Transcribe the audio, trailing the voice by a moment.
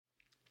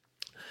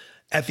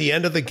At the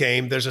end of the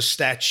game, there's a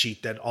stat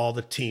sheet that all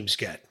the teams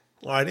get.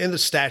 All right, in the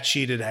stat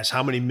sheet, it has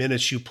how many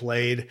minutes you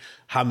played,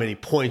 how many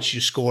points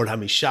you scored, how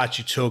many shots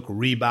you took,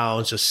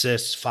 rebounds,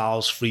 assists,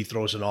 fouls, free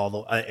throws, and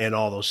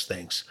all those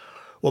things.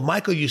 Well,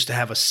 Michael used to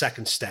have a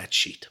second stat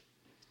sheet.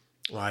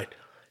 All right,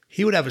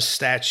 he would have a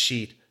stat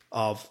sheet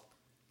of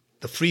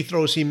the free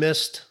throws he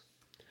missed,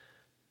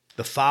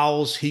 the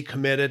fouls he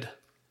committed,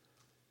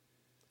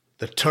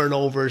 the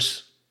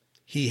turnovers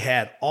he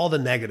had, all the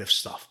negative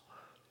stuff.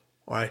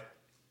 All right,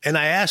 and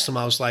I asked him,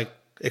 I was like,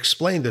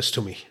 explain this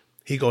to me.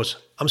 He goes,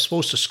 I'm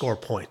supposed to score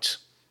points.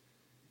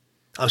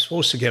 I'm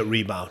supposed to get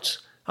rebounds.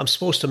 I'm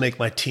supposed to make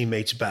my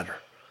teammates better.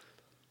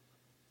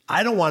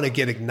 I don't want to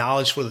get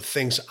acknowledged for the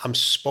things I'm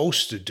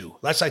supposed to do.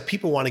 That's like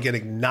people want to get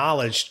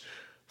acknowledged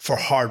for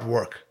hard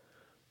work.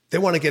 They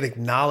want to get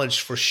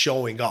acknowledged for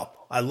showing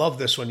up. I love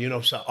this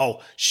one, so,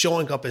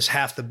 showing up is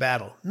half the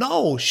battle.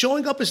 No,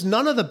 showing up is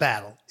none of the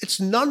battle. It's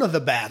none of the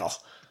battle.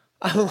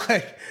 I'm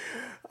like,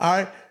 all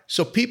right.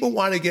 So people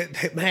want to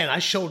get, man, I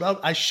showed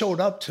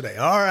up today.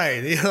 All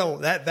right.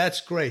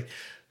 That's great.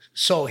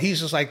 So he's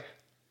just like,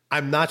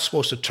 I'm not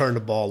supposed to turn the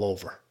ball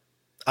over.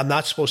 I'm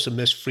not supposed to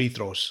miss free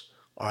throws.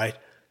 All right.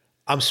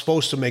 I'm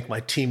supposed to make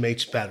my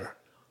teammates better.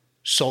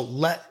 So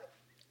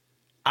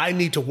I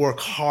need to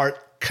work hard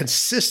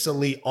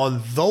consistently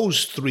on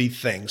those three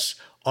things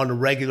on a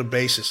regular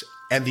basis.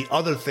 And the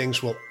other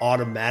things will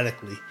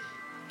automatically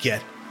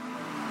get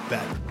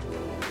better.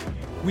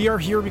 We are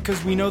here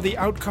because we know the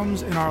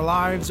outcomes in our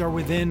lives are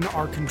within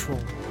our control.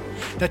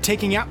 That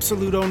taking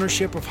absolute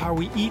ownership of how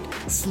we eat,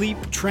 sleep,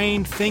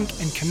 train,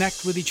 think, and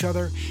connect with each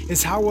other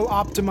is how we'll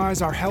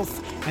optimize our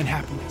health and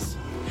happiness.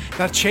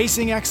 That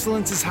chasing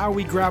excellence is how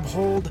we grab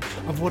hold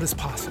of what is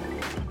possible.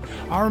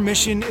 Our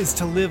mission is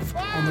to live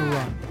on the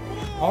run,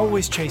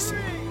 always chasing,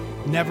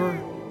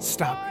 never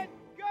stopping.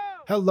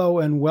 Hello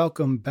and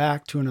welcome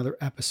back to another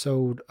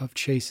episode of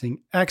Chasing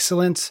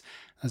Excellence.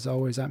 As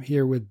always, I'm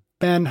here with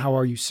Ben. How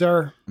are you,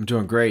 sir? I'm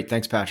doing great.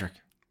 Thanks, Patrick.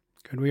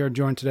 Good. We are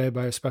joined today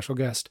by a special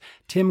guest.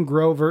 Tim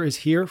Grover is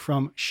here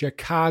from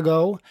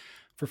Chicago.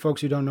 For folks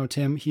who don't know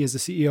Tim, he is the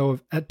CEO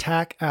of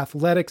Attack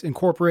Athletics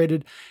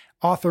Incorporated,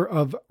 author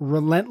of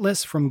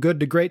Relentless, From Good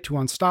to Great to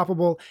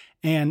Unstoppable,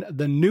 and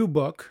the new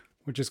book,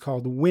 which is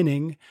called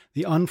Winning,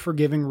 The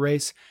Unforgiving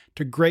Race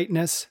to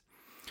Greatness.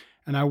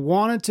 And I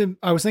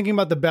was thinking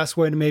about the best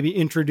way to maybe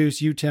introduce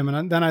you, Tim,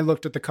 and then I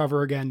looked at the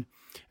cover again.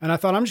 And I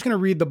thought, I'm just going to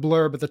read the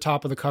blurb at the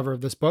top of the cover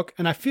of this book,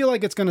 and I feel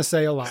like it's going to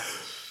say a lot.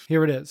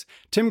 Here it is.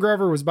 Tim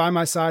Grover was by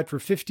my side for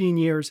 15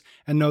 years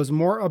and knows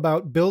more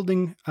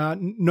than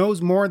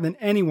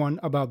anyone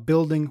about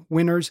building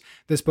winners.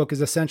 This book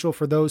is essential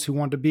for those who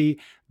want to be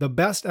the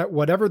best at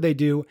whatever they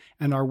do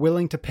and are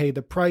willing to pay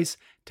the price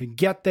to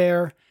get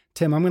there.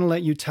 Tim, I'm going to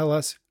let you tell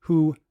us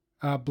who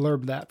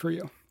blurbed that for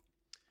you.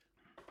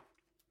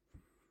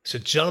 It's a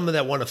gentleman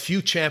that won a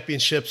few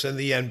championships in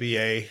the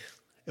NBA.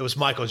 It was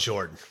Michael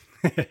Jordan.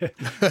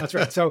 That's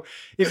right. So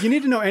if you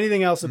need to know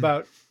anything else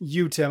about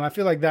you, Tim, I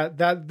feel like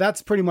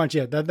that's pretty much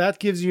it. That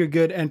gives you a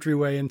good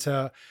entryway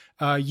into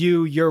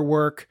your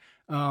work.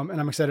 And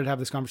I'm excited to have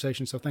this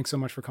conversation. So thanks so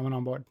much for coming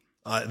on board.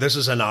 This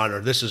is an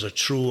honor. This is a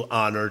true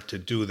honor to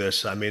do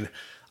this. I mean,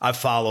 I've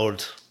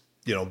followed,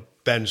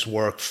 Ben's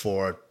work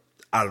for,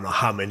 I don't know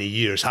how many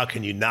years. How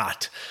can you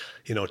not?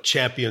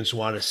 Champions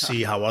want to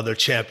see how other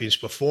champions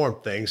perform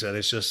things. And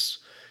it's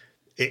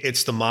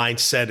the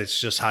mindset.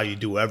 It's just how you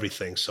do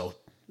everything. So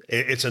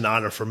it's an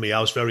honor for me.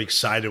 I was very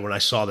excited when I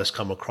saw this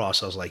come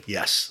across. I was like,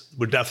 yes,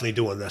 we're definitely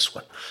doing this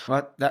one.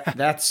 Well,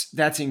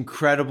 that's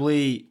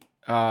incredibly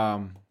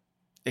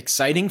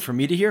exciting for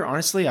me to hear.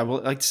 Honestly, I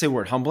would like to say the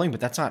word humbling, but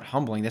that's not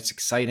humbling. That's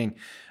exciting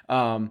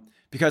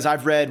because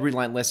I've read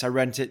Relentless. I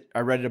read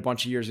it a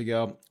bunch of years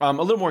ago. A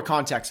little more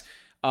context.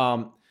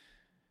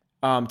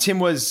 Tim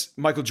was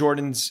Michael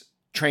Jordan's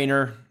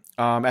trainer.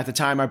 At the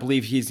time, I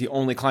believe he's the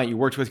only client you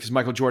worked with because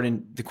Michael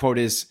Jordan, the quote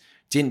is,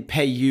 didn't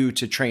pay you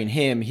to train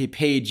him. He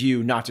paid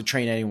you not to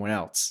train anyone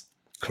else.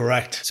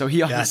 Correct. So he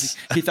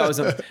thought it was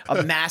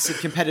a massive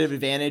competitive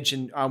advantage.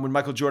 And when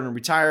Michael Jordan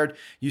retired,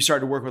 you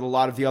started to work with a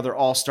lot of the other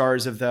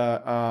all-stars of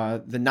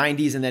the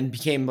 90s and then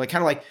became kind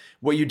of like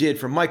what you did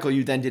for Michael,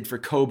 you then did for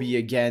Kobe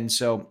again.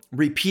 So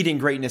repeating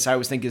greatness, I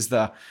always think is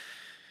the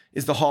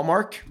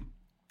hallmark.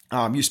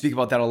 You speak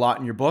about that a lot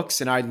in your books,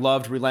 and I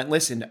loved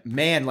Relentless. And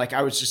man,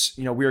 I was just,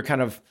 I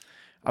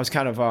was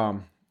kind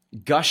of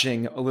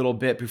gushing a little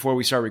bit before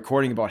we started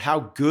recording about how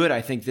good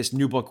I think this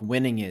new book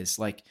Winning is.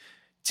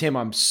 Tim,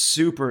 I'm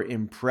super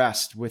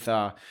impressed with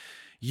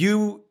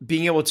you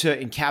being able to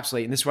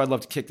encapsulate, and this is what I'd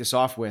love to kick this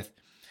off with,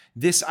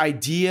 this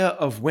idea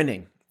of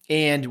winning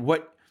and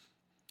what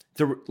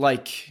the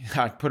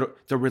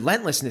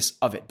relentlessness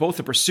of it, both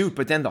the pursuit,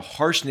 but then the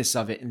harshness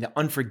of it and the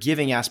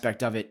unforgiving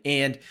aspect of it.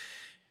 And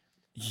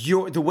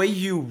the way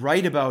you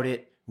write about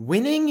it,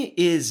 winning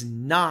is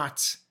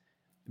not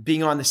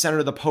being on the center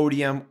of the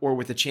podium or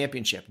with a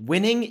championship.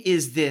 Winning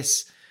is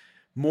this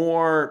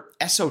more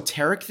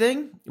esoteric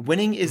thing.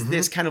 Winning is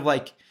this kind of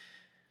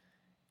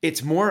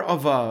it's more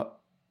of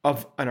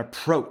an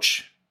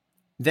approach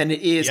than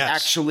it is Yes.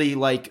 actually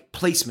like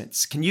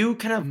placements. Can you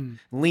kind of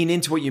lean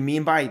into what you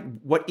mean by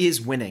what is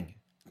winning?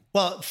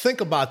 Well,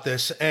 think about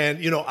this. And,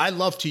 I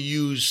love to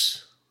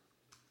use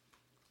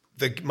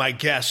my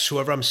guests,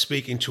 whoever I'm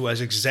speaking to,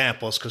 as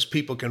examples because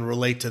people can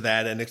relate to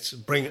that. And it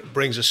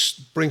brings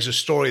a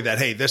story that,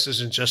 hey, this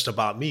isn't just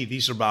about me.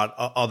 These are about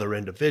other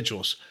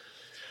individuals.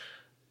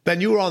 Ben,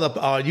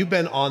 you've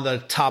been on the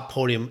top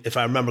podium, if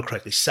I remember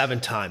correctly, 7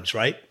 times,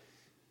 right?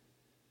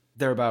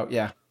 They're about,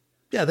 yeah.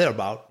 Yeah,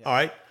 thereabout. Yeah. All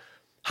right.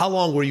 How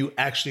long were you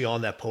actually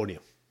on that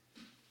podium?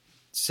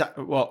 So,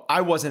 well,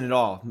 I wasn't at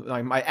all.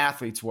 My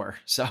athletes were.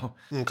 So,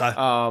 okay.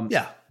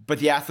 Yeah. But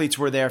the athletes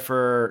were there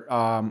for,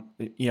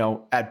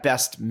 at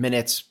best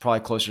minutes,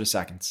 probably closer to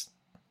seconds.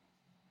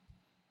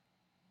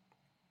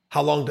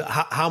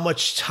 How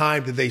much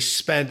time did they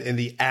spend in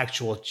the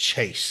actual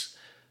chase?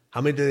 How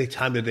many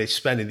time did they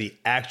spend in the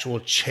actual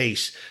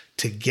chase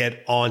to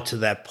get onto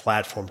that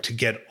platform, to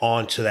get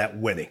onto that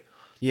winning?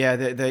 Yeah,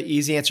 the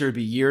easy answer would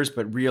be years,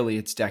 but really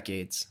it's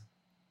decades.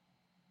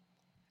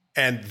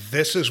 And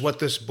this is what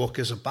this book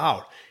is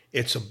about.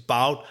 It's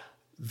about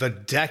the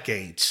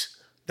decades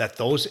that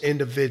those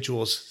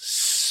individuals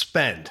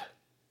spend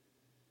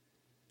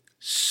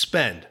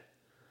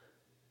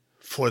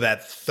for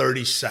that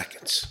 30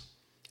 seconds.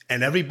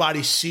 And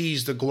everybody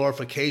sees the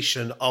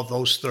glorification of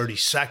those 30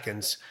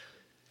 seconds,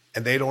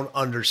 and they don't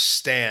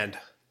understand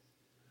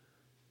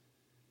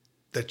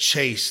the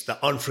chase, the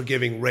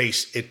unforgiving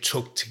race it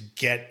took to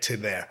get to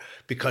there,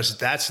 because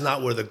that's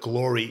not where the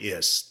glory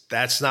is.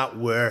 That's not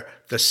where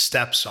the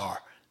steps are.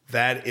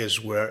 That is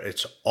where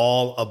it's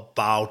all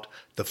about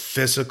the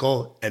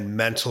physical and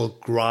mental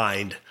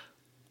grind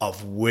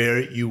of where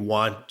you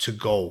want to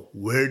go.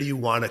 Where do you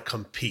want to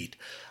compete?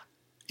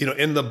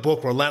 In the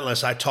book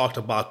Relentless, I talked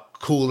about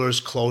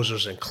coolers,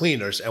 closers, and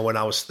cleaners. And when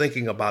I was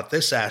thinking about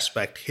this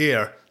aspect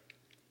here,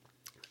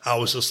 I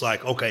was just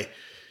like, okay,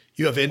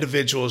 you have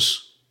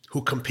individuals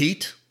who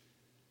compete.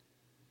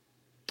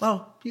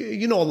 Well,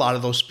 a lot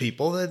of those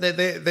people,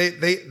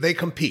 they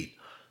compete.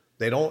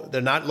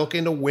 They're not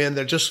looking to win.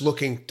 They're just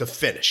looking to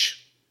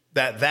finish.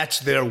 That's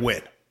their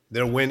win.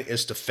 Their win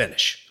is to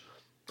finish.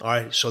 All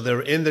right. So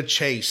they're in the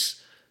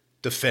chase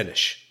to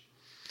finish.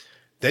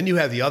 Then you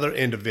have the other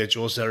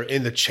individuals that are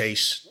in the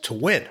chase to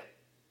win,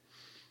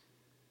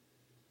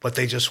 but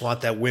they just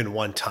want that win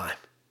one time.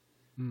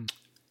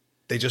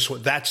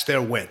 That's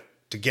their win,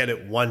 to get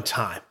it one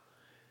time.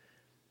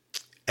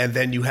 And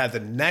then you have the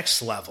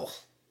next level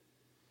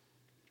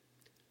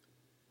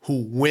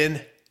who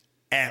win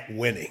at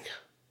winning.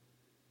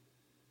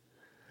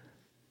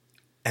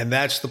 And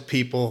that's the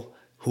people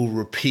who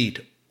repeat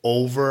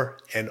over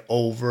and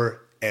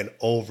over and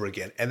over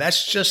again. And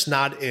that's just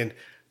not in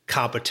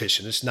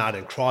competition. It's not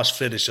in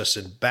CrossFit. It's just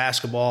in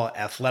basketball,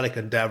 athletic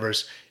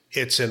endeavors.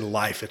 It's in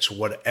life. It's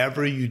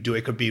whatever you do.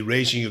 It could be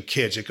raising your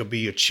kids. It could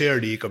be a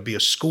charity. It could be a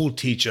school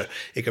teacher.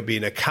 It could be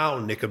an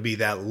accountant. It could be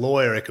that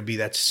lawyer. It could be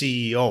that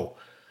CEO.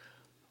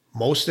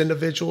 Most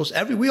individuals,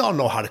 we all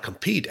know how to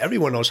compete.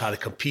 Everyone knows how to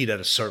compete at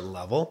a certain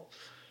level.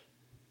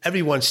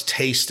 Everyone's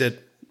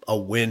tasted a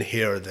win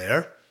here or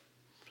there.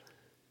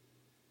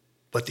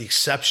 But the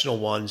exceptional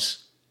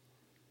ones,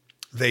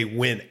 they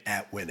win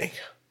at winning.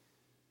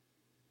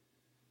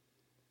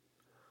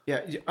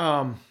 Yeah.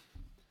 And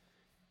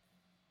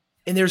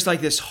there's like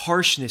this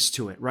harshness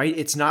to it, right?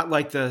 It's not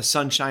like the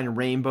sunshine and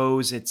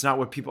rainbows. It's not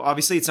what people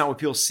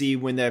see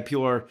when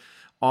people are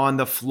on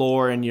the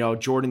floor and,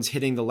 Jordan's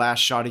hitting the last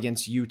shot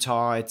against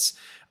Utah.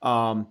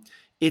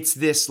 It's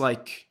this,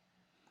 like,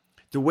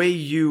 the way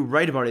you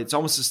write about it, it's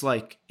almost just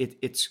like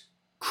it's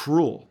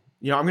cruel.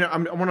 I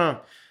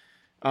want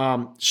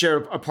to share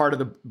a part of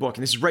the book,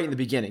 and this is right in the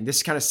beginning.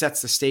 This kind of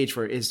sets the stage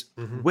for it. Is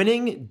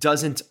winning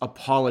doesn't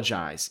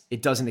apologize.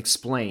 It doesn't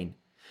explain.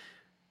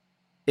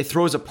 It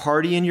throws a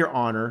party in your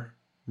honor,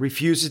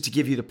 refuses to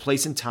give you the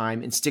place and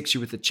time, and sticks you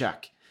with the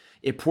check.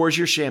 It pours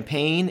your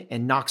champagne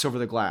and knocks over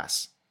the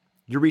glass.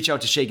 You reach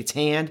out to shake its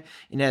hand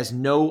and it has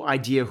no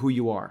idea who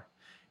you are.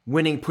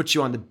 Winning puts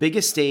you on the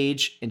biggest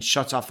stage and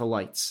shuts off the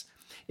lights.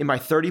 In my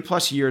 30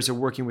 plus years of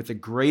working with the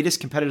greatest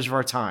competitors of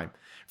our time,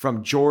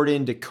 from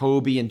Jordan to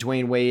Kobe and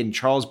Dwayne Wade and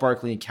Charles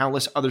Barkley and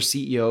countless other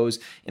CEOs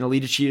and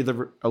elite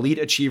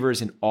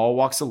achievers in all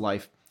walks of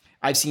life,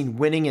 I've seen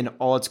winning in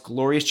all its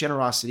glorious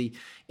generosity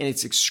and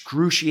its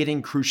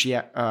excruciating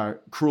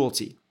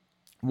cruelty.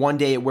 One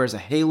day it wears a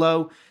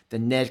halo, the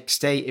next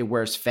day it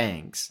wears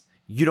fangs.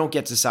 You don't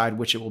get to decide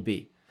which it will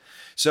be.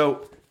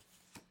 So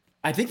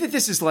I think that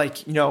this is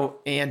like,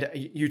 and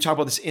you talk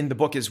about this in the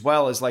book as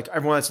well, is like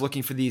everyone that's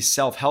looking for these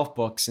self-help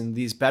books and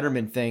these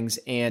betterment things,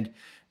 and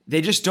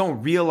they just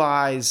don't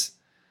realize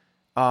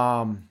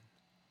how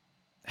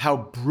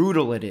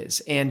brutal it is.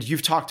 And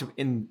you've talked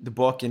in the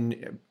book,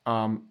 and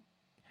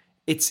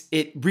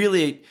it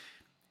really,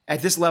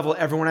 at this level,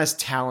 everyone has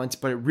talent,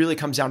 but it really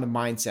comes down to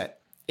mindset.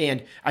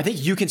 And I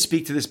think you can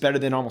speak to this better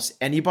than almost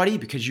anybody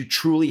because you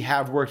truly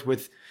have worked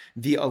with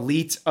the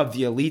elite of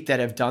the elite that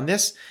have done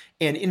this.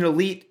 And in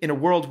a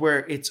world where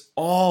it's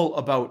all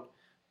about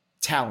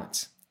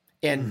talent,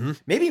 and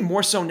maybe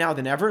more so now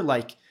than ever,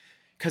 like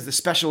because the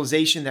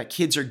specialization that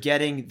kids are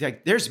getting,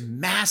 like there's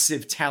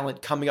massive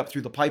talent coming up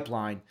through the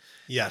pipeline.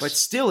 Yes. But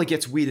still it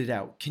gets weeded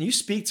out. Can you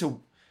speak to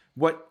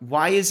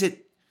why is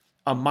it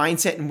a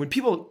mindset? And when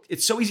people,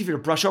 it's so easy for you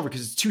to brush over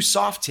because it's too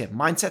soft, Tim.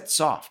 Mindset's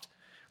soft.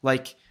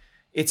 Like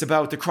it's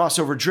about the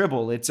crossover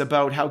dribble. It's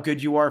about how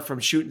good you are from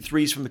shooting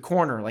threes from the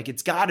corner. Like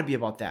it's got to be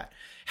about that.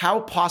 How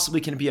possibly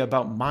can it be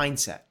about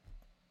mindset?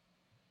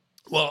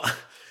 Well,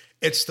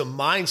 it's the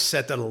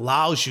mindset that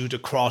allows you to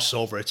cross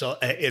over.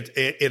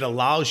 It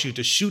allows you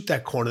to shoot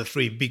that corner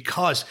three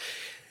because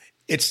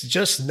it's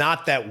just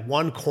not that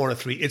one corner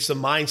three. It's the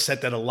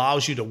mindset that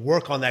allows you to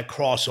work on that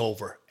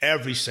crossover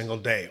every single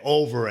day,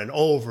 over and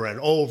over and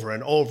over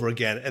and over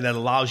again, and that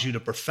allows you to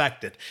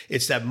perfect it.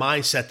 It's that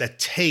mindset that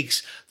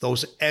takes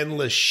those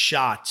endless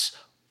shots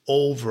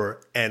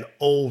over and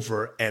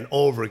over and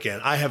over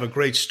again. I have a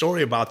great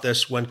story about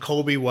this. When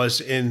Kobe was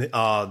in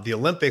the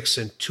Olympics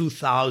in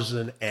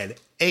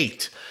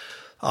 2008,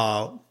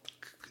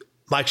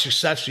 Mike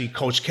Krzyzewski,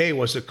 Coach K,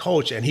 was the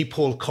coach, and he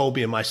pulled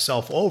Kobe and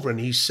myself over, and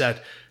he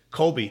said,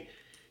 Kobe,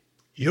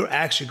 you're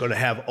actually going to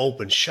have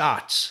open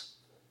shots.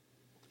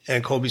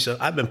 And Kobe said,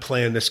 I've been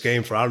playing this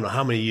game for I don't know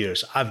how many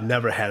years. I've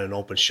never had an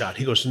open shot.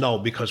 He goes, no,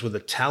 because with the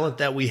talent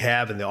that we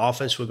have and the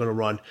offense we're going to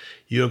run,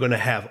 you're going to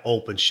have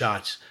open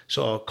shots.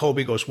 So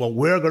Kobe goes, well,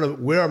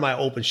 where are my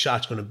open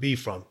shots going to be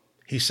from?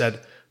 He said,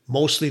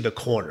 mostly the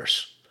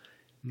corners.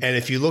 And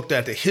if you looked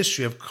at the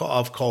history of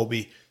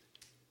Kobe,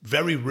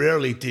 very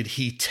rarely did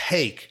he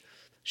take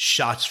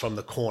shots from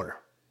the corner.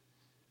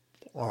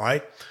 All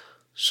right.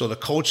 So the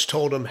coach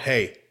told him,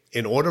 hey,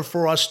 in order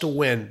for us to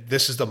win,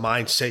 this is the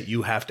mindset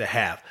you have to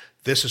have.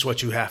 This is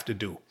what you have to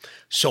do.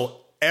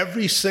 So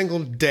every single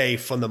day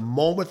from the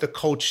moment the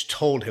coach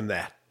told him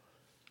that,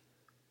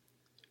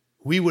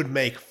 we would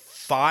make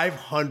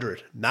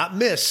 500, not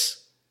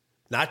miss,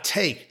 not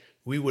take,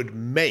 we would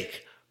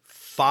make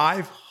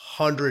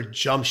 500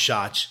 jump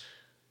shots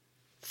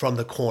from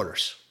the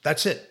corners.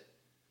 That's it.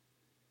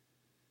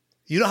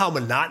 You know how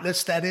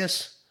monotonous that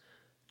is?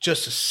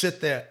 Just to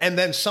sit there. And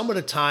then some of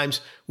the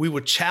times we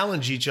would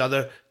challenge each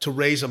other to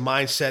raise a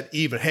mindset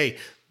even. Hey,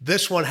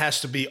 this one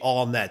has to be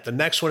all net. The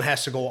next one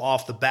has to go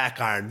off the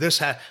back iron.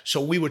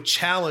 So we would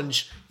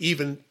challenge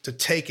even to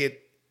take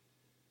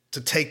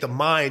the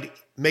mind,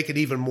 make it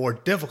even more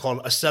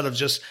difficult instead of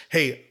just,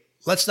 hey,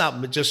 let's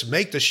not just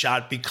make the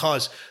shot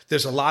because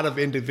there's a lot of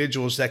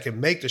individuals that can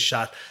make the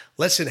shot.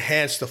 Let's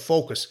enhance the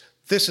focus.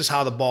 This is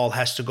how the ball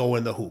has to go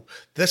in the hoop.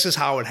 This is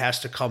how it has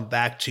to come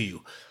back to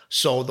you.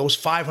 So those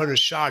 500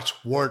 shots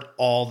weren't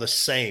all the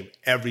same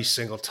every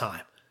single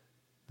time.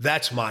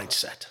 That's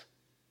mindset.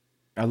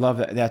 I love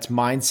that. That's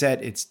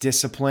mindset. It's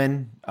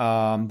discipline.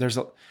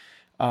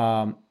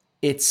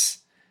 It's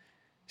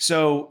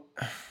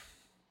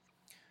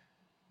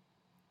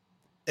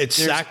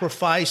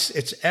sacrifice.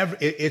 It's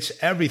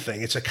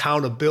everything. It's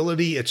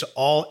accountability. It's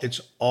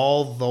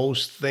all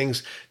those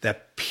things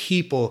that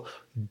people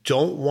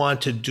don't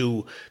want to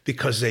do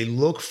because they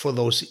look for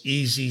those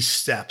easy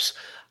steps.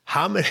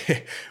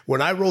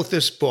 When I wrote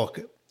this book,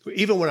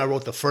 even when I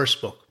wrote the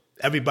first book,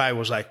 everybody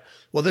was like,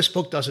 well, this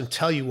book doesn't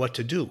tell you what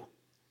to do.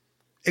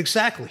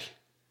 Exactly.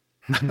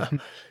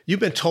 You've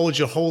been told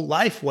your whole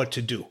life what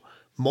to do.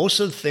 Most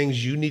of the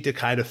things you need to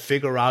kind of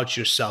figure out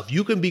yourself.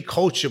 You can be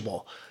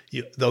coachable.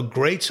 The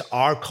greats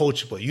are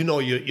coachable. You know,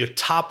 your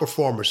top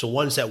performers, the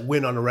ones that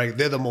win on a regular,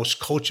 they're the most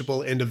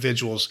coachable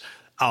individuals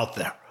out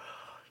there.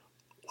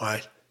 All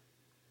right.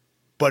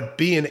 But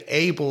being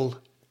able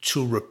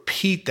to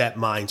repeat that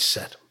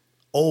mindset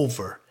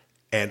over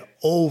and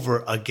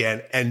over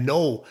again and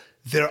know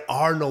there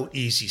are no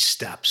easy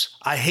steps.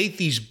 I hate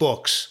these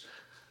books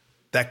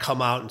that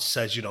come out and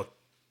says,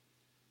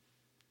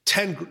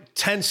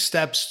 10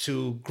 steps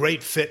to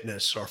great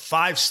fitness or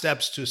 5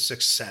 steps to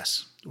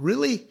success.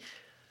 Really?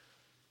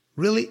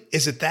 Really?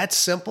 Is it that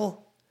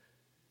simple?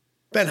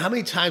 Ben, how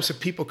many times have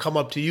people come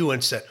up to you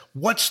and said,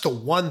 what's the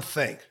one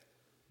thing?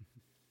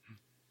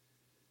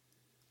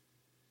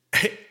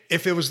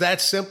 If it was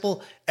that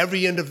simple,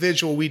 every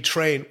individual we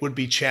train would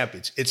be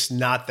champions. It's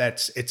not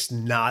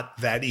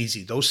that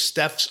easy. Those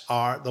steps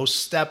are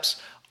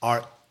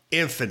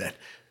infinite.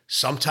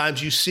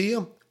 Sometimes you see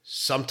them,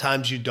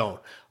 sometimes you don't.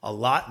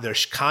 They're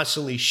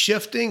constantly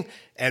shifting,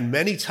 and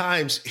many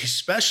times,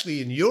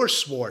 especially in your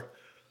sport,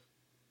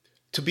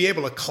 to be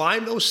able to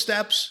climb those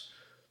steps,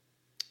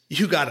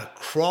 you got to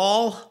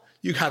crawl,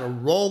 you got to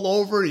roll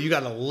over, you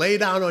got to lay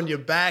down on your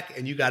back,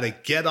 and you got to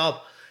get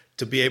up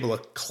to be able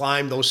to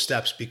climb those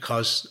steps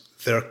because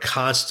they're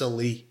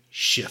constantly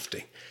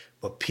shifting.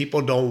 But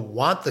people don't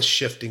want the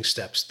shifting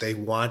steps. They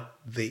want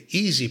the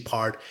easy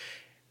part.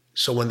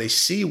 So when they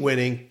see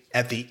winning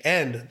at the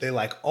end, they're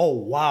like, oh,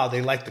 wow,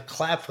 they like to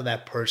clap for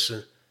that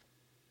person.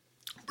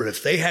 But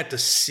if they had to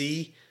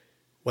see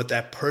what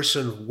that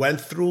person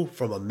went through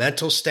from a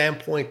mental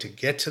standpoint to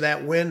get to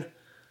that win,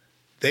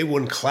 they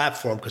wouldn't clap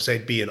for them because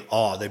they'd be in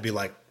awe. They'd be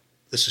like,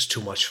 this is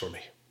too much for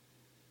me.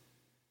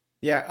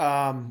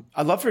 Yeah,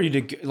 I'd love for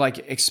you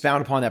to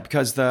expound upon that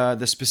because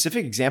the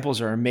specific examples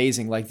are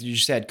amazing. Like you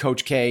said,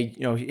 Coach K,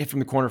 hit from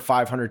the corner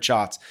 500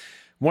 shots.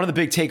 one of the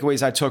big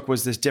takeaways I took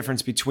was this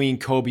difference between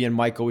Kobe and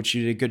Michael, which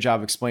you did a good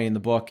job explaining in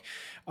the book.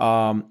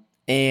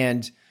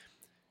 And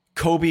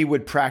Kobe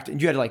would practice.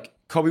 You had to like,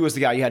 Kobe was the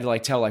guy you had to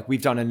like tell, like,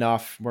 we've done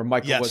enough, where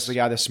Michael was the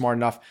guy that's smart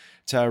enough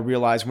to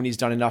realize when he's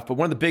done enough. But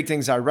one of the big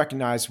things I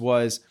recognized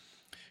was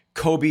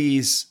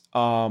Kobe's,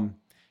 so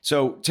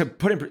to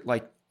put in,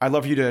 like, I'd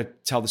love you to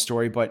tell the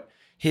story, but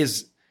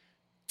his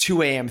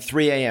 2 a.m.,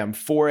 3 a.m.,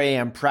 4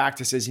 a.m.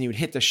 practices, and he would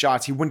hit the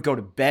shots. He wouldn't go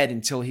to bed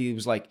until he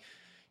was like,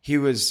 he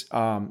was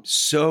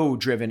so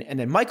driven. And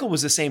then Michael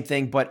was the same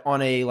thing, but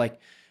on a like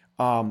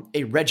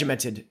a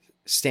regimented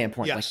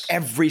standpoint, like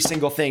every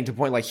single thing, to the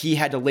point like he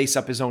had to lace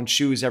up his own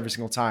shoes every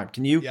single time.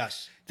 Can you?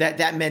 Yes.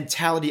 That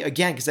mentality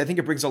again, because I think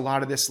it brings a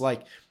lot of this.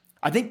 Like,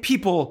 I think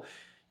people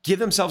give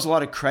themselves a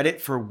lot of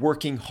credit for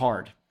working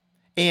hard,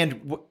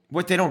 and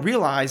what they don't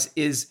realize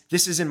is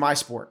this is in my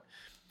sport.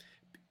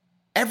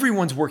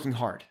 Everyone's working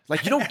hard.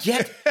 Like, you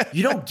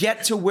don't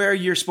get to where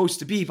you're supposed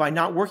to be by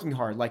not working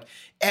hard. Like,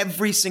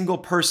 every single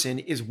person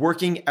is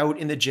working out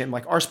in the gym.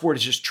 Like, our sport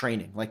is just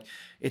training. Like,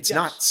 it's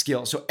not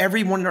skill. So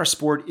everyone in our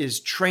sport is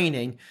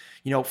training,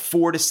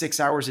 4 to 6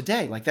 hours a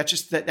day. Like,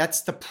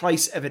 that's the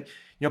price of it.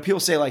 People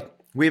say, like,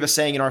 we have a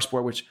saying in our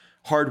sport, which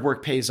hard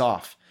work pays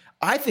off.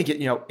 I think it,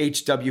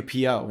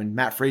 HWPO and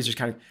Matt Fraser's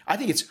I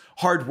think it's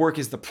hard work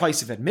is the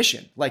price of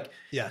admission. Like,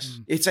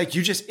 it's like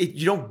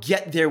you don't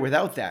get there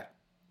without that.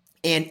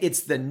 And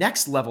it's the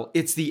next level.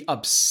 It's the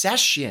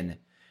obsession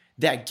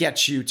that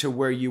gets you to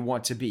where you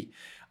want to be.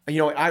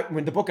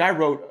 When the book I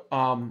wrote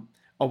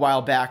a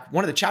while back,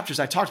 one of the chapters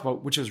I talked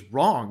about, which was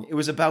wrong, it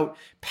was about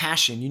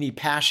passion. You need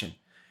passion.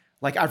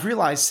 Like, I've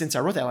realized since I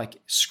wrote that, like,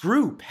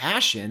 screw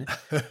passion.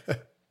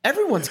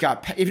 Everyone's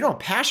got, if you don't have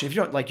passion, if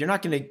you don't, like, you're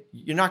not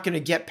going to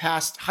get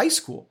past high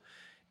school.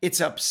 It's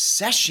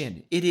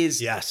obsession. It is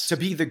to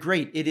be the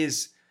great. It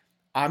is,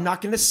 I'm not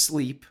going to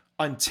sleep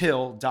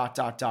until ...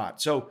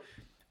 So,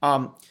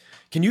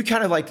 can you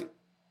kind of like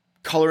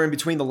color in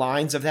between the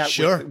lines of that?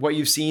 Sure. With what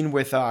you've seen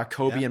with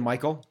Kobe and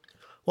Michael?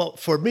 Well,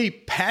 for me,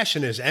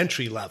 passion is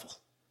entry level.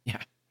 Yeah.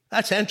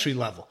 That's entry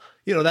level.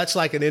 That's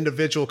like an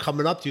individual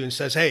coming up to you and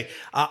says, hey,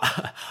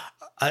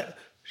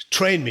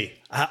 train me.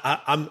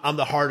 I'm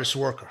the hardest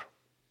worker.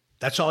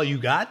 That's all you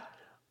got?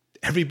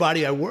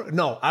 Everybody I work.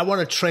 No, I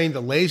want to train the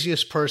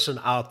laziest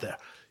person out there.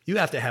 You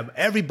have to have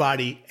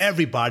everybody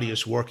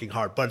is working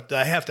hard, but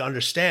I have to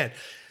understand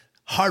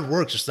hard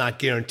work does not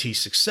guarantee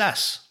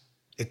success.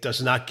 It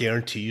does not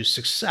guarantee you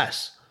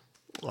success.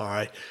 All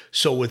right.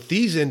 So with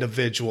these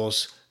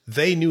individuals,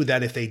 they knew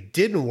that if they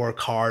didn't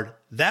work hard,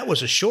 that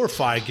was a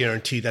surefire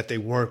guarantee that they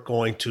weren't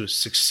going to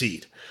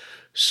succeed.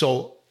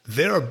 So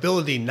their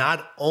ability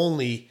not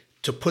only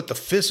to put the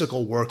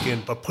physical work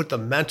in, but put the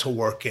mental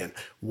work in,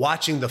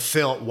 watching the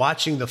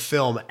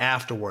film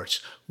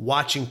afterwards,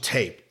 watching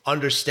tape,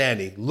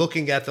 understanding,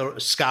 looking at the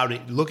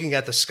scouting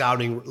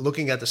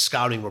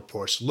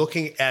reports,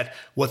 looking at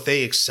what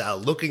they excel,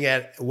 looking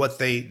at what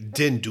they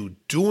didn't do,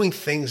 doing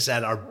things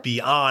that are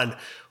beyond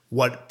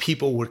what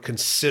people would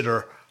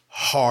consider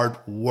hard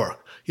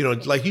work.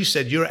 Like you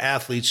said, your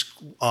athletes,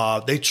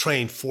 they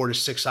train 4 to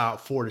 6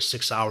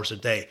 hours a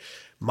day.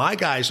 My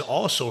guys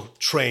also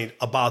trained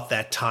about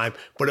that time,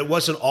 but it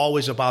wasn't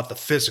always about the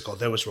physical.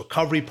 There was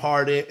recovery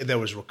part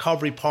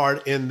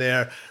in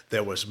there.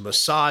 There was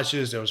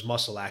massages, there was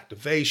muscle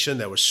activation,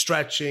 there was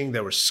stretching,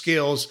 there were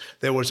skills.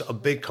 There was a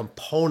big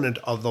component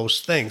of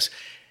those things.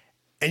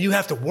 And you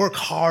have to work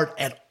hard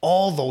at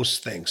all those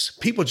things.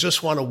 People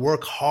just want to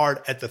work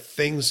hard at the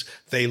things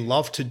they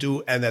love to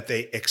do and that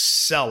they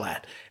excel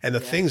at. And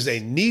the things they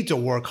need to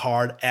work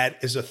hard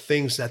at is the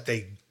things that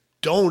they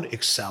don't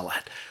excel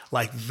at.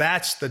 Like,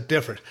 that's the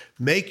difference.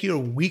 Make your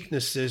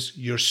weaknesses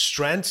your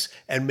strengths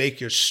and make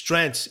your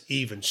strengths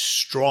even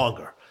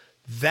stronger.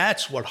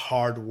 That's what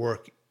hard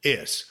work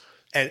is.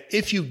 And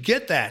if you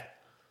get that,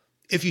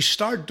 if you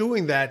start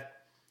doing that,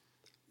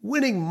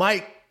 winning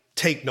might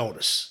take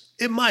notice.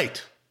 It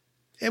might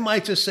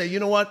just say, you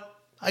know what?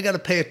 I got to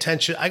pay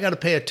attention. I got to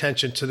pay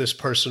attention to this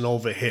person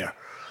over here.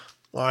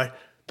 All right.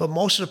 But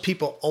most of the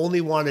people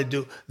only want to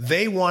do,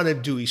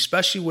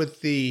 especially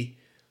with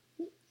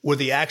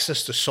the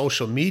access to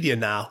social media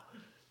now,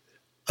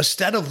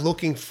 instead of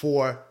looking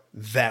for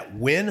that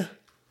win,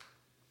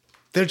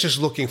 they're just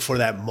looking for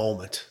that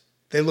moment.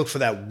 They look for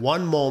that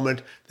one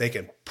moment they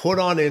can put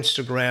on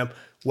Instagram,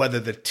 whether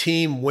the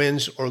team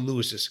wins or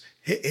loses.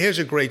 Here's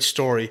a great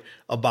story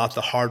about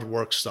the hard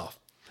work stuff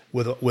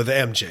with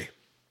MJ.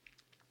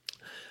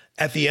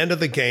 At the end of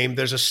the game,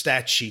 there's a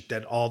stat sheet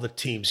that all the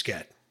teams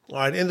get. All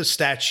right, in the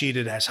stat sheet,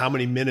 it has how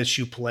many minutes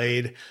you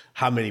played,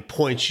 how many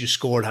points you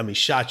scored, how many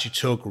shots you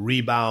took,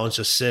 rebounds,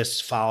 assists,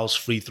 fouls,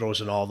 free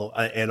throws, and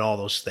all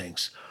those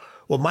things.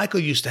 Well, Michael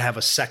used to have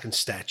a second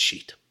stat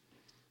sheet.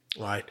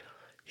 All right,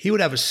 he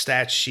would have a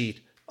stat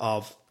sheet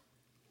of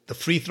the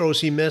free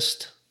throws he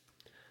missed,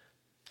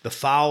 the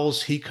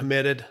fouls he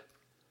committed,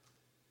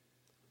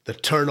 the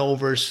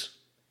turnovers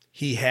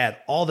he had,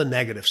 all the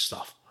negative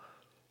stuff.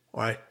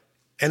 All right,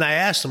 and I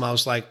asked him, I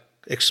was like,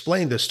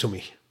 explain this to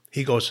me.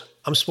 He goes,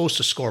 I'm supposed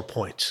to score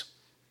points.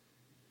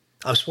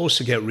 I'm supposed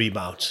to get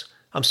rebounds.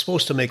 I'm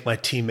supposed to make my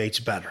teammates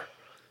better.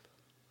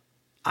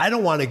 I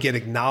don't want to get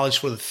acknowledged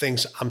for the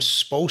things I'm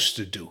supposed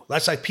to do.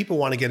 That's like people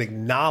want to get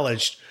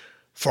acknowledged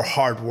for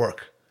hard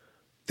work.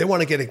 They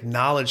want to get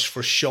acknowledged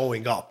for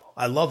showing up.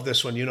 I love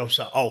this one,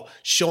 so,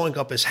 showing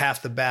up is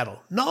half the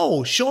battle.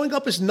 No, showing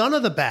up is none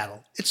of the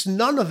battle. It's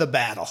none of the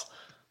battle.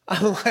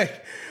 I'm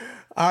like,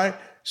 all right.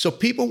 So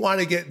people want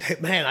to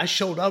get, man, I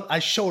showed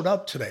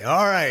up today.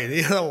 All right.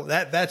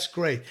 That's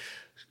great.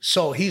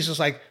 So he's just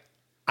like,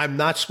 I'm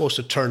not supposed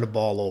to turn the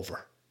ball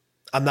over.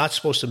 I'm not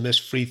supposed to miss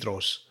free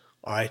throws.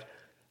 All right.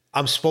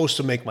 I'm supposed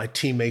to make my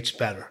teammates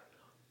better.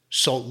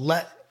 So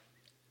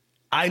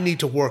I need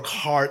to work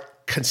hard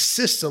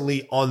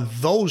consistently on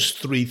those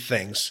three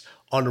things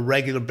on a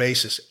regular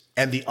basis,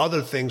 and the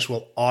other things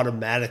will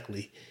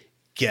automatically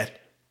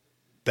get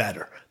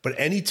better. But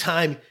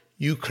anytime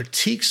you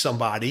critique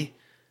somebody,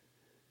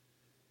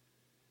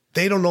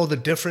 they don't know the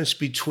difference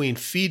between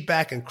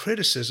feedback and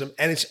criticism,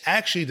 and it's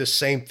actually the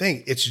same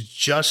thing. It's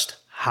just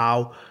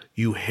how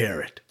you hear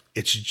it.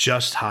 It's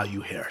just how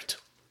you hear it.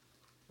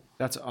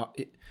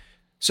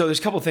 So there's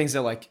a couple of things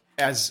that, like,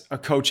 as a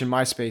coach in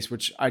my space,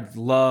 which I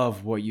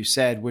love what you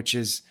said, which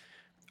is,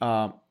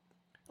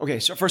 okay,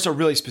 so first a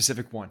really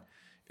specific one.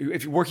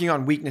 If you're working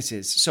on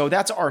weaknesses, so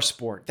that's our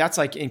sport. That's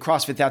like in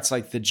CrossFit,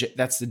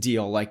 that's the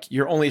deal. Like,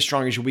 you're only as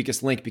strong as your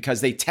weakest link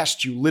because they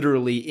test you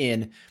literally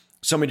in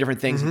so many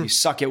different things. Mm-hmm. If you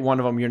suck at one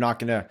of them, you're not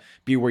going to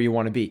be where you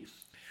want to be.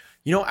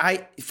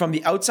 From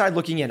the outside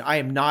looking in, I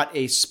am not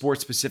a sport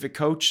specific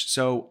coach.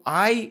 So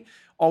I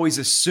always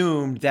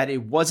assumed that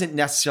it wasn't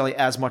necessarily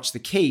as much the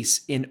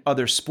case in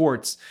other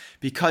sports,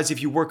 because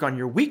if you work on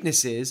your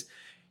weaknesses,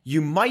 you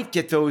might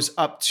get those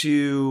up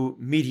to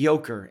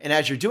mediocre. And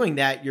as you're doing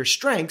that, your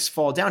strengths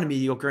fall down to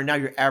mediocre, and now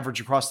you're average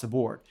across the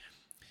board.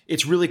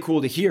 It's really cool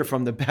to hear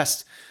from the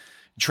best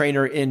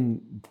trainer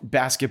in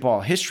basketball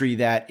history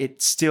that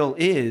it still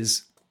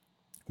is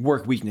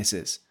work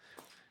weaknesses.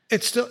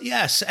 It's still,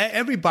 yes,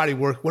 everybody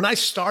worked. When I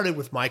started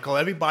with Michael,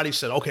 everybody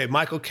said, okay,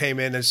 Michael came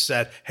in and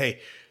said, hey,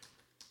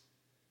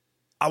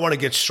 I want to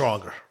get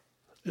stronger.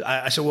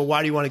 I said, well,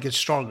 why do you want to get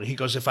stronger? He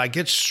goes, if I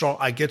get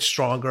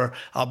stronger,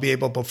 I'll be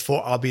able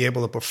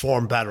to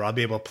perform better. I'll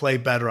be able to play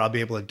better. I'll be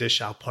able to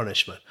dish out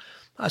punishment.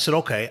 I said,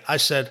 okay. I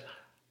said,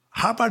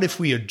 how about if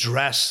we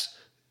address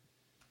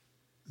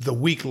the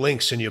weak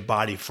links in your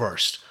body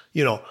first?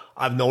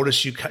 I've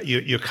noticed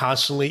you're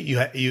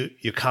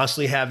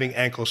constantly having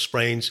ankle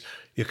sprains.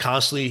 You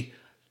constantly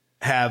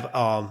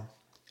have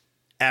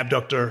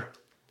abductor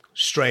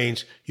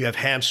strains. You have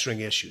hamstring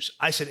issues.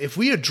 I said, if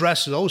we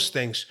address those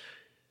things,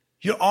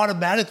 you're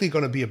automatically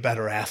going to be a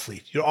better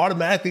athlete. You're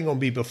automatically going to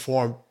be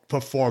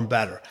perform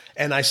better.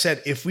 And I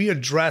said, if we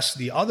address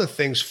the other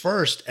things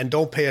first and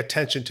don't pay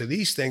attention to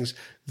these things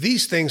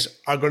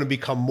are going to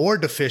become more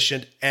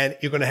deficient, and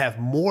you're going to have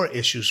more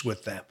issues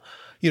with them.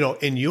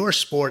 In your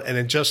sport, and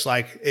in just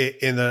like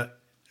in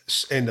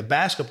the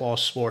basketball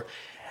sport,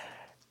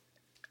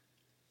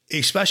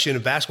 especially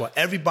in basketball,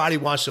 everybody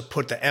wants to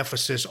put the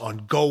emphasis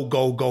on go,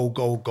 go, go,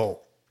 go, go.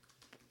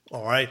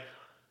 All right.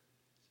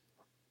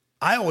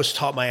 I always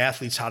taught my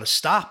athletes how to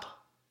stop,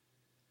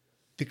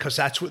 because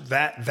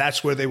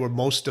that's where they were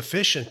most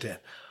deficient in.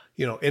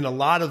 In a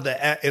lot of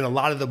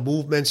the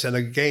movements and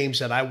the games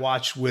that I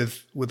watch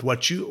with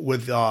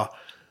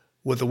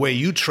the way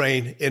you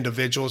train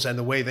individuals and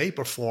the way they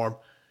perform,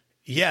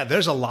 yeah,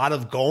 there's a lot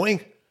of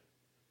going,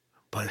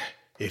 but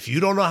if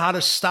you don't know how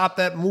to stop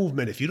that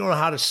movement, if you don't know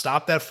how to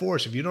stop that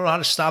force, if you don't know how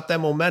to stop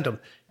that momentum,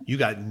 you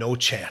got no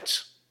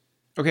chance.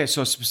 Okay,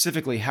 so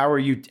specifically, how are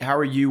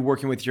you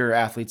working with your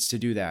athletes to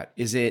do that?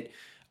 Is it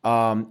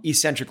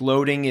eccentric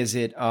loading? Is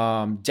it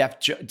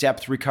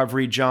depth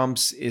recovery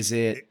jumps? Is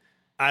it?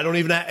 I don't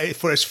even.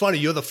 It's funny.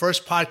 You're the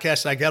first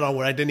podcast I get on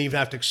where I didn't even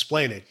have to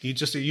explain it.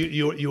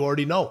 You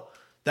already know.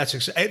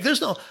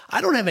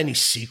 I don't have any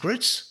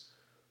secrets.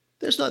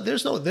 There's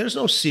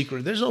no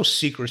secret. There's no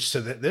secrets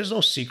to that. There's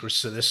no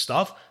secrets to this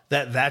stuff.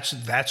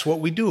 That's what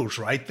we do. It's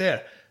right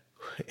there.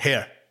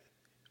 Here.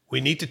 We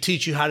need to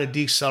teach you how to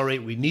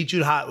decelerate. We need you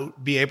to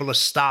be able to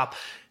stop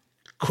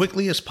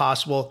quickly as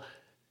possible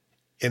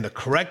in the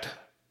correct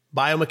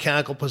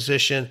biomechanical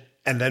position,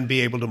 and then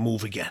be able to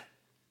move again.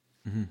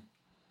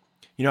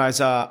 Mm-hmm. As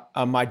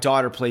my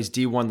daughter plays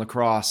D1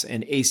 lacrosse,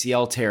 and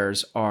ACL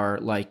tears are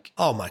like,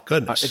 oh my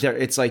goodness,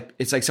 it's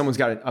like someone's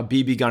got a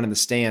BB gun in the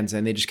stands,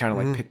 and they just kind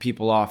of like pick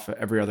people off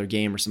every other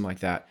game or something like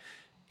that.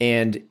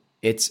 And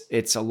it's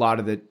a lot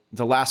of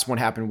the last one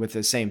happened with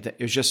the same thing.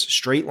 It was just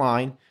straight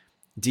line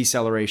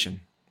deceleration,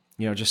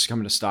 just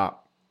coming to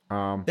stop.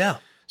 Yeah.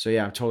 So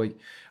yeah, totally.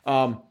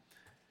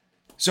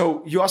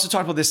 So you also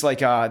talked about this, like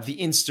the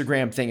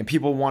Instagram thing, and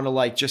people want to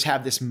like just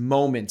have this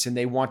moment, and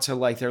they want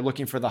to they're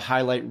looking for the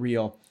highlight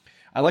reel.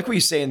 I like what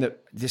you say in you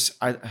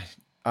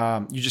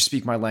just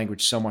speak my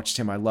language so much,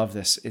 Tim. I love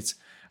this. It's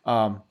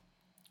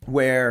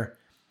where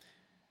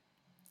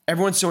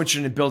everyone's so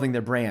interested in building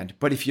their brand,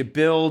 but if you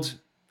build,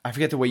 I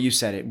forget the way you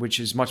said it, which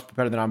is much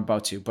better than I'm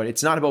about to, but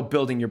it's not about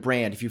building your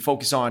brand. If you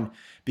focus on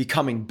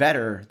becoming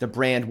better, the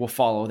brand will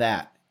follow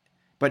that.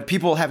 But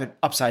people have it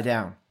upside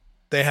down.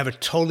 They have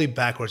it totally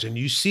backwards. And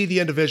you see the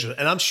individual,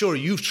 and I'm sure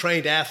you've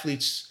trained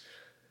athletes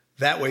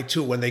that way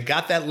too. When they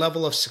got that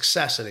level of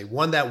success and they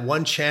won that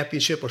one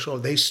championship or so,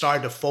 they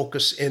started to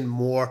focus in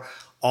more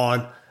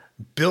on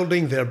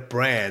building their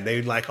brand.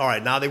 They like, all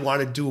right, now they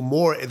want to do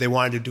more. They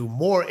wanted to do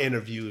more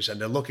interviews, and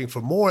they're looking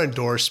for more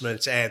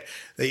endorsements. And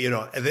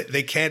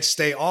they can't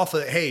stay off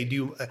of it. Hey,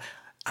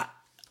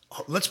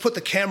 let's put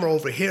the camera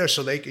over here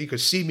so you could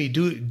see me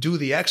do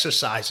the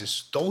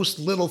exercises. Those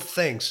little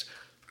things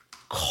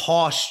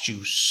cost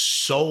you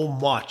so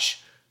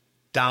much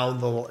down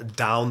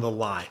the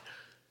line.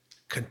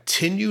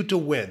 Continue to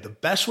win. The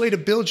best way to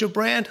build your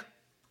brand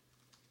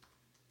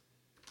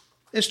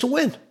is to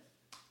win.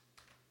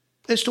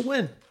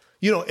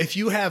 If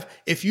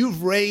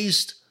you've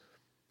raised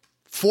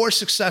 4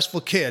 successful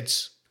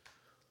kids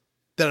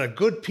that are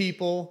good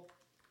people,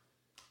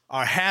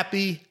 are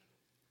happy,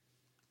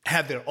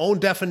 have their own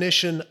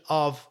definition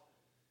of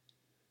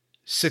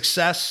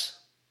success,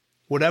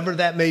 whatever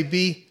that may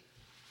be,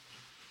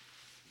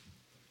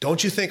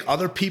 don't you think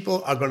other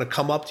people are going to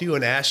come up to you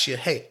and ask you,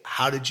 hey,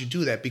 how did you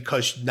do that?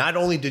 Because not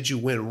only did you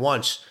win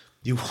once,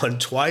 you won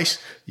twice,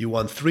 you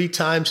won 3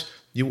 times,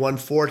 you won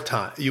 4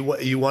 times.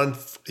 You won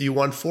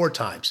 4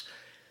 times.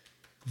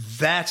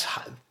 That's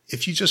how,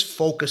 if you just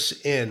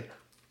focus in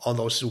on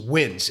those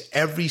wins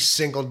every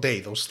single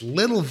day, those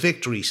little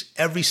victories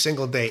every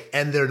single day,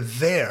 and they're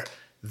there.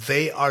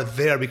 They are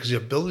there because the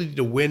ability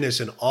to win is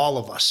in all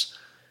of us.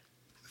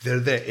 They're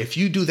there. If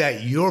you do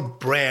that, your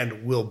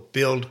brand will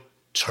build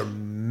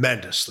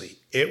tremendously.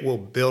 It will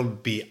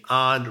build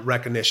beyond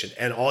recognition.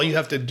 And all you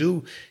have to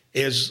do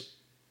is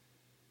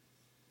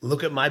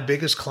look at my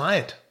biggest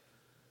client.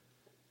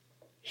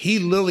 He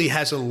literally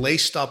hasn't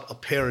laced up a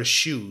pair of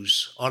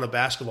shoes on a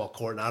basketball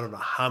court in I don't know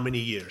how many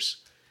years.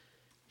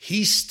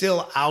 He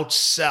still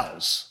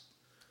outsells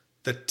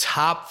the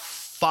top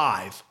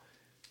 5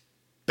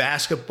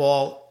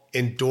 basketball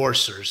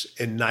endorsers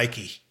in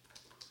Nike.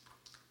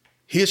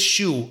 His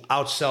shoe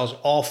outsells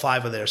all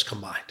 5 of theirs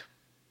combined.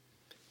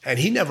 And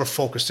he never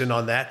focused in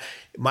on that.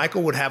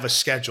 Michael would have a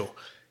schedule.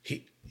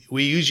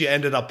 We usually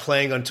ended up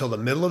playing until the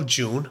middle of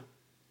June.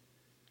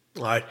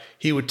 All right.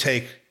 He would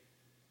take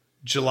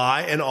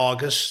July and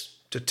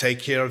August to take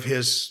care of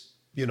his,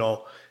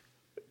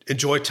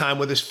 enjoy time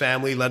with his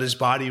family, let his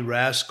body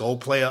rest, go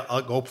play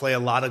a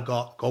lot of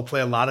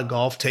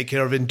golf, take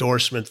care of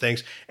endorsement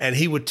things. And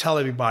he would tell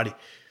everybody,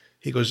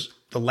 he goes,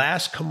 the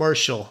last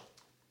commercial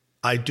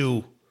I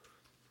do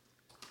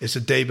is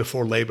the day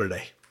before Labor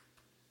Day.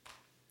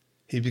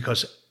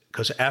 Because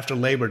after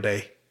Labor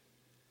Day,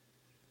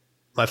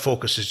 my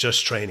focus is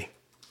just training.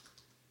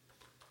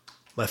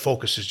 My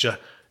focus is just.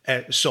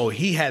 And so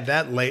he had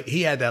that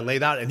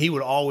laid out, and he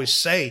would always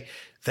say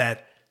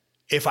that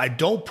if I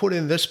don't put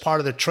in this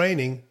part of the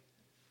training,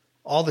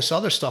 all this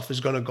other stuff is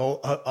going to go.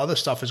 Other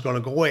stuff is going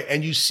to go away.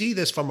 And you see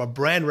this from a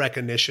brand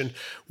recognition,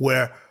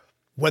 where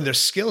when their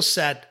skill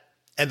set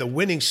and the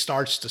winning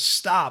starts to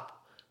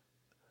stop,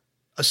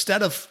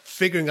 instead of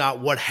figuring out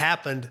what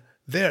happened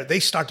there, they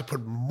start to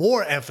put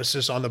more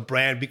emphasis on the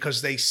brand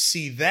because they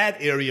see that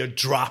area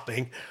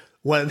dropping.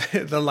 When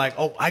they're like,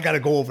 oh, I got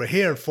to go over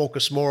here and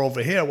focus more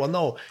over here. Well,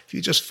 no, if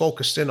you just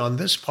focused in on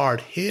this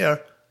part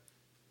here,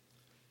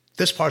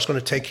 this part's going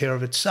to take care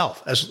of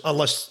itself, as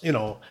long as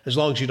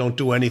you don't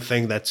do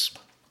anything that's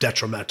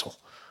detrimental.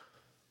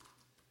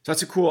 So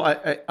that's a cool.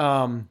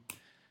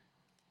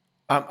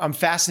 I'm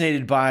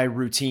fascinated by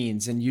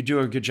routines, and you do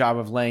a good job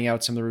of laying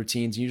out some of the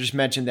routines. And you just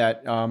mentioned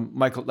that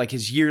Michael, like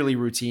his yearly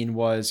routine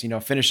was,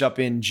 finish up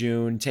in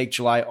June, take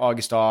July,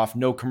 August off,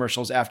 no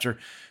commercials after.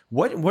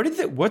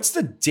 What's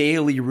the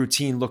daily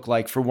routine look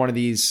like for one of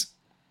these,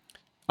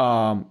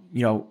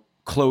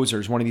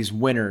 closers, one of these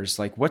winners?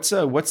 Like what's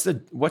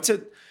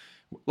it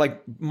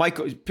like?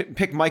 Michael,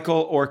 pick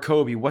Michael or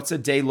Kobe. What's a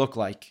day look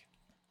like?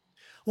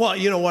 Well,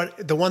 you know what?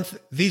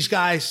 These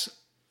guys,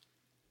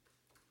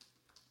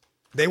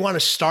 they want to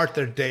start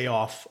their day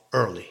off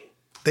early.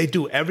 They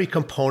do every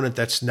component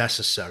that's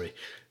necessary.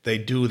 They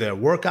do their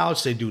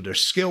workouts, they do their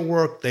skill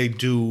work, they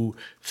do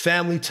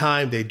family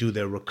time, they do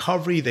their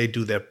recovery, they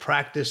do their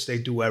practice, they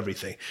do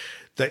everything.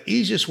 The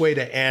easiest way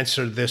to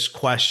answer this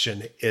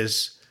question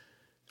is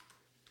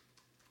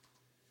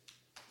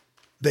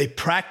they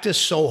practice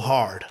so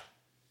hard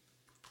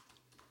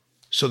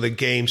so the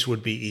games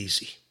would be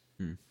easy.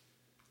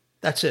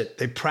 That's it.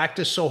 They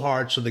practice so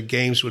hard so the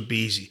games would be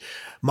easy.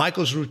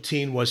 Michael's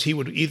routine was he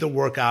would either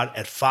work out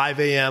at 5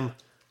 a.m.,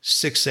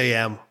 6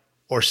 a.m.,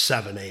 or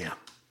 7 a.m.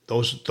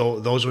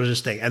 Those were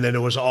his thing. And then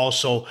there was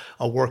also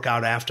a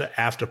workout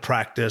after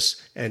practice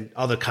and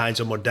other kinds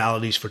of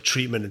modalities for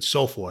treatment and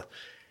so forth.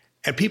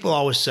 And people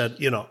always said,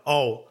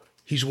 oh,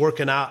 he's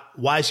working out.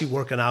 Why is he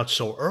working out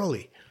so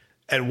early?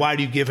 And why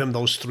do you give him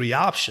those 3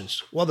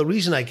 options? Well, the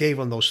reason I gave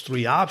him those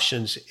 3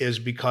 options is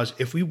because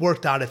if we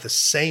worked out at the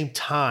same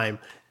time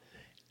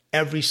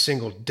every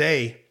single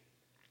day,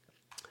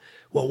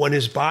 well, when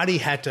he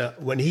had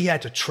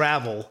to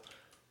travel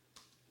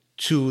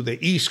to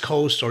the East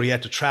Coast or he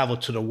had to travel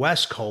to the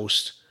West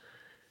Coast,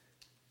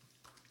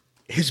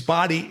 his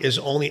body is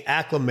only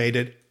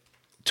acclimated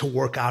to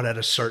work out at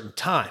a certain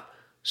time.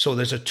 So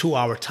there's a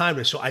 2-hour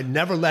time. So I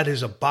never let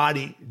his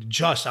body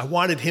adjust. I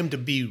wanted him to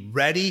be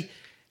ready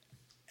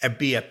and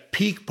be at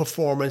peak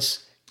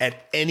performance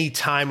at any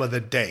time of the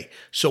day.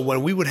 So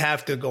when we would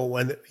have to go,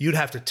 when you'd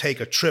have to take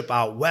a trip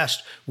out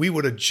west, we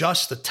would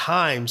adjust the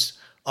times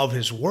of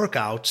his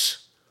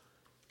workouts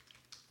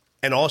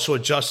and also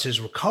adjust his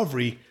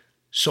recovery.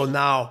 So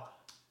now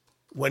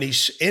when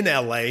he's in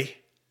LA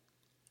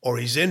or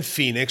he's in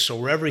Phoenix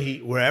or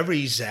wherever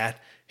he's at,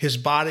 his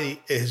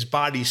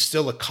body's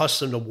still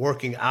accustomed to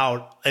working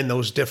out in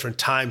those different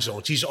time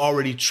zones. He's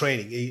already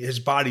training. His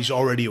body's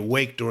already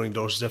awake during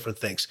those different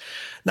things.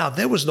 Now,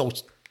 there was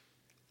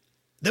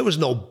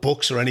no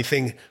books or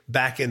anything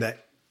back in the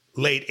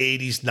late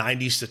 80s,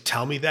 90s to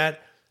tell me that.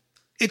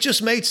 It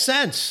just made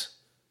sense.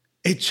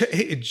 It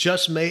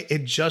just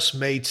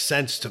made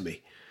sense to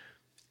me.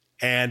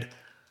 And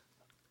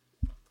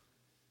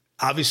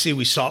obviously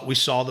we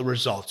saw the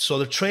results. So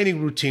the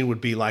training routine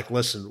would be like,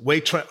 listen,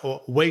 weight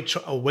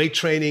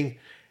training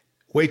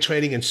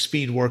and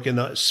speed work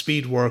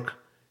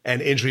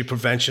and injury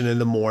prevention in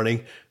the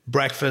morning,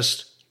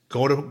 breakfast,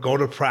 go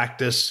to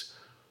practice,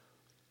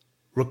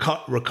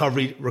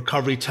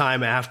 recovery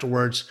time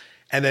afterwards.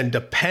 And then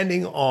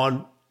depending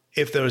on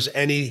if there was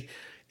any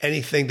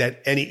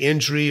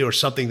injury or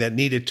something that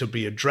needed to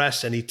be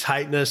addressed, any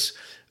tightness,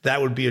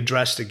 that would be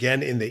addressed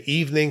again in the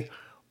evening,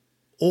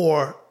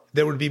 or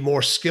there would be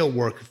more skill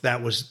work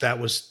that was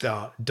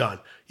done.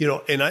 You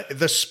know, in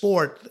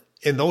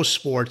those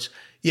sports,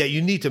 yeah, you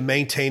need to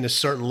maintain a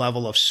certain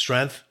level of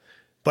strength.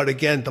 But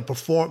again,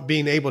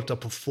 being able to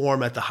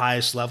perform at the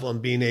highest level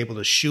and being able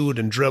to shoot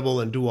and dribble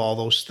and do all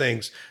those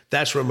things,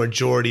 that's where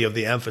majority of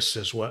the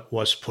emphasis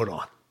was put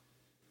on.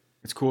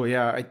 It's cool.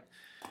 Yeah.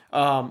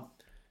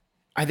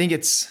 I think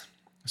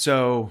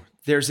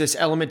there's this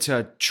element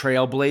to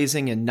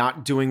trailblazing and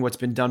not doing what's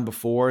been done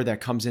before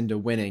that comes into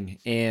winning.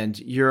 And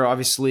you're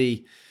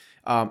obviously,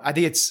 I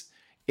think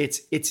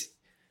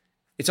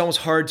it's almost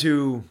hard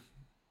to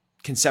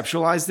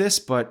conceptualize this,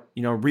 but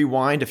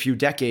rewind a few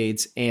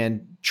decades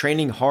and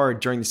training hard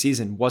during the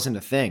season wasn't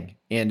a thing.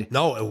 And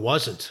no, it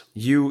wasn't.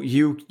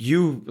 You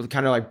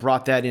kind of like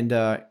brought that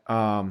into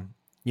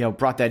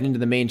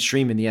the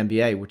mainstream in the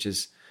NBA, which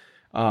is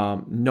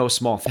no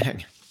small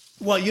thing.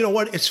 Well, you know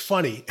what? It's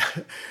funny.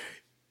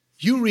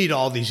 You read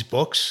all these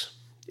books.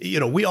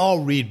 We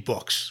all read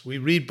books. We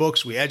read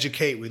books, we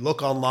educate, we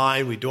look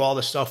online, we do all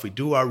this stuff, we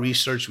do our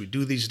research, we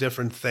do these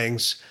different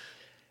things.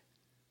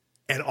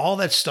 And all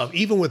that stuff,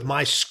 even with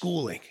my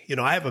schooling,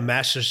 I have a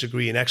master's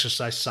degree in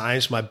exercise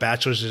science. My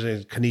bachelor's is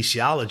in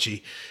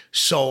kinesiology.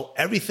 So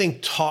everything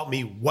taught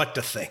me what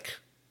to think.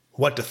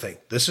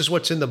 This is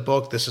what's in the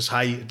book. This is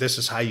how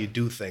you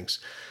do things.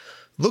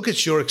 Look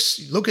at your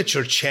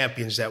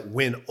champions that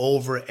win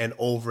over and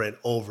over and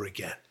over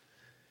again.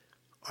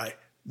 All right.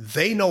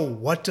 They know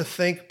what to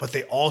think, but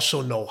they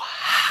also know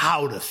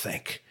how to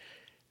think.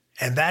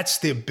 And that's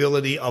the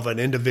ability of an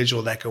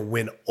individual that can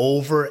win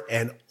over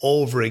and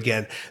over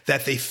again,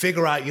 that they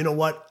figure out, you know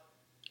what,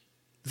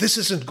 this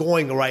isn't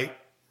going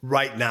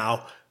right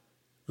now.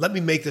 Let me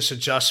make this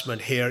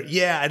adjustment here.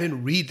 Yeah, I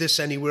didn't read this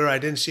anywhere. I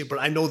didn't see it, but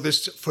I know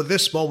this for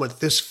this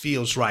moment, this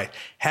feels right.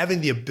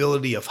 Having the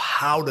ability of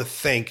how to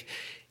think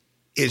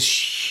is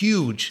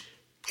huge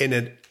in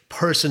a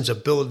person's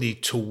ability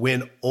to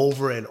win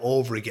over and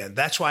over again.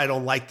 That's why I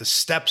don't like the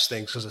steps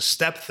things, because the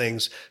step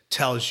things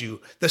tells you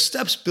the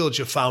steps build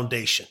your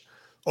foundation,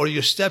 or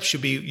your steps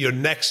should be your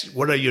next.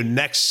 What are your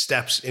next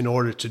steps in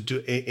order to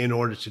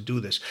do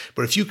this?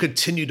 But if you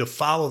continue to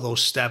follow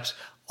those steps,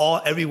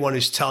 everyone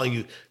is telling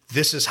you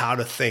this is how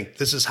to think.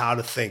 This is how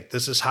to think.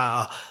 This is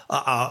how.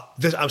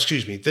 This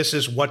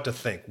is what to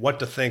think. What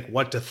to think.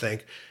 What to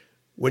think.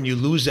 When you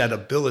lose that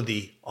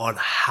ability on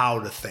how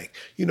to think,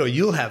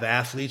 you'll have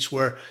athletes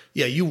where,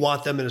 yeah, you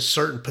want them in a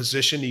certain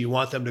position and you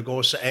want them to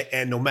go,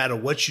 and no matter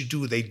what you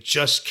do, they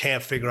just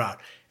can't figure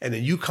out. And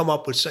then you come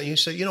up with something, you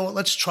say, you know what,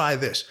 let's try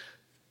this.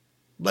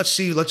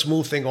 Let's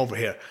move thing over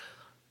here.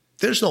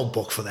 There's no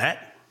book for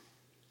that.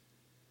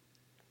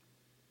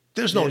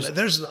 There's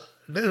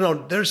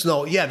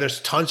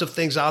tons of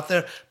things out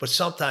there, but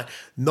sometimes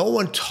no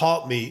one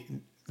taught me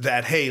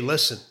that, hey,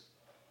 listen,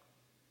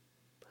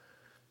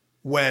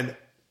 when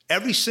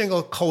every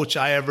single coach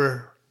I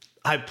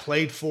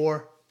played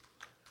for,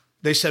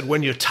 they said,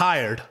 when you're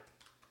tired,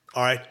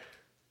 all right,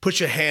 put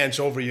your hands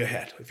over your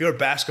head. If you're a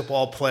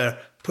basketball player,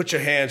 put your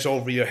hands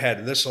over your head,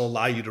 and this will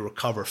allow you to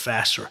recover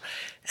faster.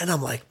 And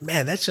I'm like,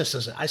 man, that's just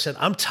doesn't. I said,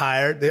 I'm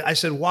tired. I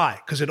said,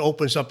 why? Because it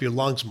opens up your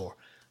lungs more.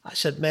 I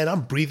said, man,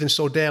 I'm breathing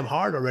so damn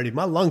hard already.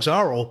 My lungs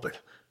are open.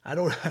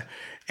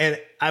 And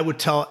I would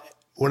tell,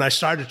 when I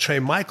started to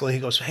train Michael, and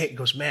he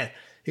goes, man,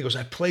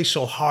 I play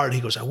so hard. He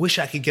goes, I wish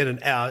I could get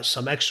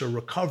some extra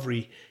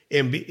recovery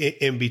in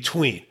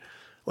between.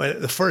 Well,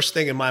 the first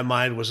thing in my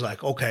mind was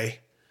like, okay,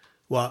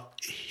 well,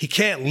 he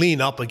can't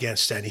lean up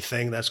against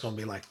anything. That's going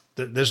to be like,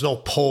 there's no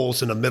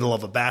poles in the middle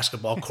of a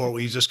basketball court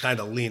where you just kind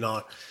of lean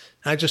on.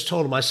 And I just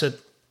told him, I said,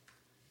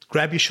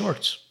 grab your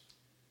shorts.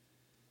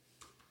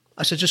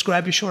 I said, just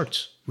grab your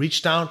shorts.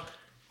 Reach down,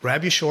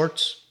 grab your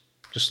shorts,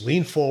 just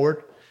lean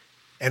forward,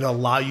 and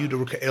allow you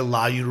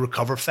to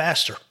recover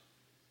faster.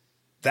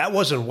 That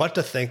wasn't what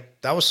to think.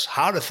 That was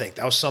how to think.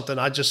 That was something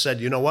I just said,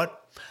 you know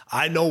what?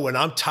 I know when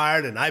I'm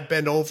tired and I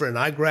bend over and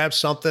I grab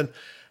something,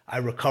 I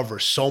recover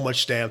so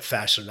much damn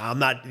faster. Now,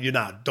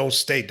 don't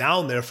stay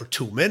down there for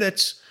 2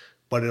 minutes,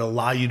 but it'll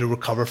allow you to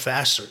recover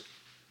faster.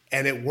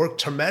 And it worked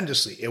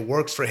tremendously. It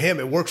worked for him.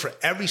 It worked for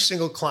every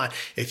single client.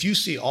 If you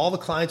see all the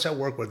clients I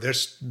work with,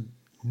 there's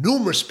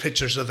numerous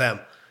pictures of them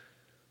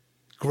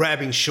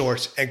grabbing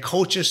shorts. And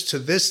coaches to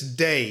this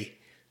day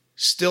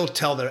still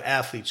tell their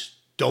athletes,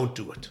 don't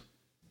do it.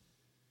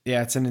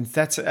 Yeah,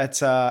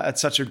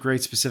 that's such a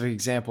great specific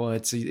example.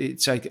 It's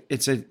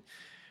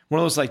one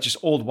of those like just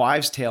old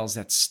wives' tales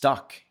that's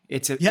stuck.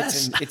 It's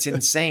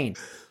insane.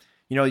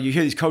 You know, you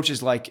hear these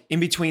coaches like in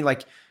between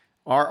like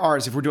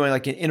ours, if we're doing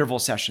like an interval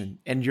session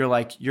and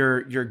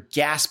you're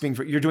gasping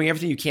you're doing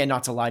everything you can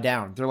not to lie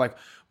down. They're like,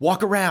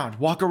 walk around,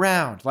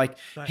 like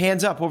right.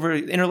 Hands up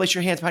interlace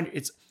your hands behind you.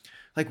 It's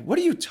like, what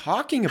are you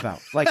talking about?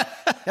 Like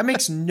that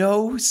makes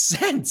no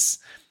sense.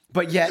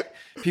 But yet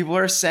people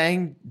are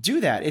saying, do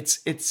that.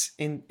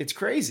 It's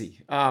crazy.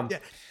 Yeah.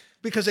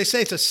 Because they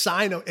say it's a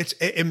sign of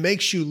it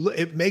makes you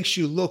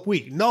look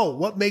weak. No,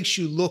 what makes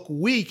you look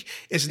weak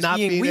is not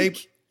being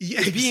weak.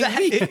 Yeah,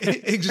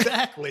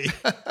 exactly.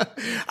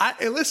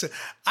 Listen,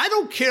 I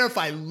don't care if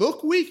I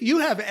look weak. You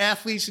have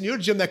athletes in your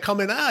gym that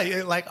come in,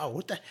 you're like, oh,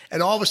 what the?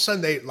 And all of a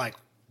sudden they like,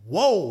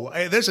 whoa,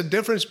 there's a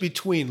difference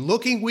between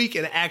looking weak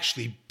and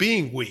actually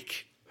being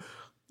weak.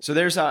 So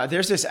there's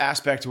this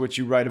aspect to which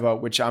you write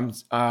about, which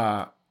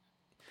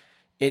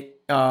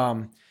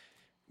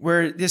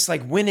where this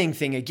like winning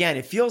thing again,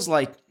 it feels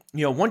like,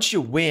 you know, once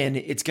you win,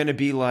 it's going to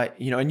be like,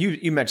 you know, and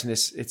you mentioned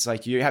this, it's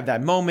like you have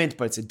that moment,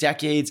 but it's a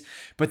decades,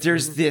 but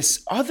there's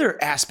this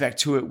other aspect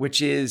to it,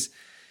 which is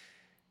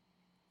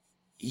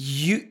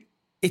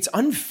it's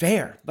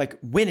unfair, like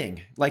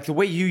winning, like the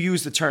way you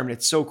use the term,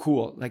 it's so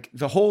cool. Like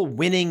the whole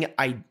winning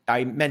I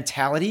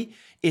mentality,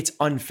 it's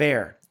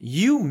unfair.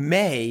 You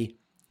may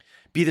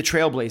be the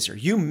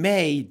trailblazer. You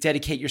may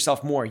dedicate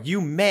yourself more. You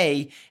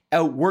may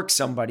outwork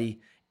somebody,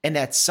 and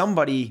that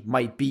somebody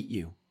might beat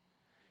you.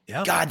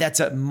 Yeah. God, that's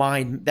a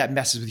mind that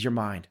messes with your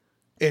mind.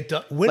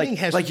 Winning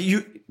has like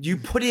you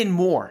put in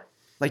more.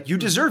 Like you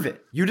deserve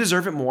it. You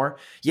deserve it more.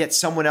 Yet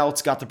someone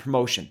else got the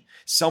promotion.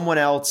 Someone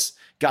else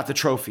got the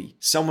trophy.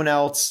 Someone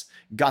else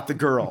got the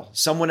girl.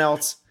 Someone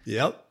else.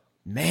 Yep.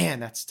 Man,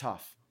 that's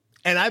tough.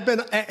 And I've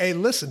been. Hey,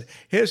 listen.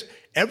 Here's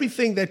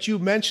everything that you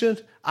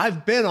mentioned.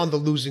 I've been on the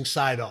losing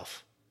side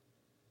of.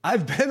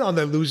 I've been on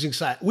the losing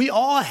side. We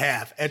all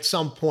have at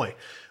some point.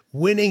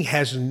 Winning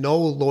has no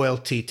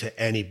loyalty to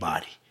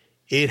anybody.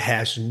 It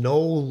has no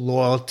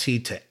loyalty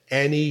to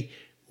any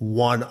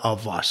one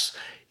of us.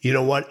 You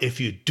know what? If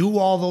you do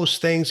all those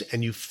things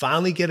and you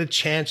finally get a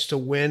chance to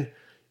win,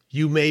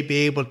 you may be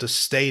able to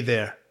stay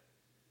there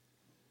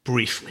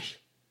briefly.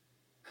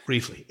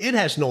 It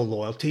has no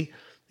loyalty.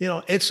 You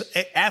know, it's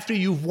after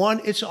you've won,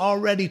 it's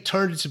already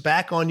turned its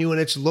back on you and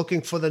it's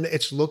looking for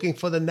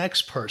the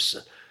next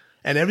person.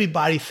 And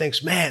everybody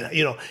thinks, man,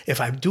 you know,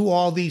 if I do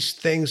all these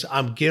things,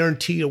 I'm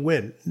guaranteed to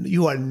win.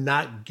 You are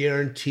not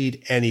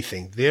guaranteed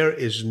anything. There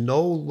is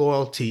no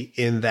loyalty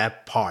in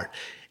that part.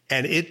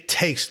 And it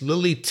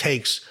literally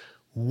takes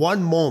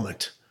one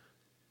moment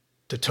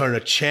to turn a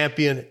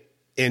champion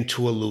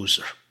into a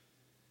loser.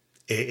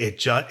 It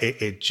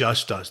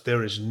just does.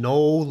 There is no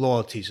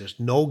loyalties. There's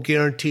no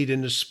guaranteed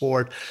in the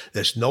sport.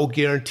 There's no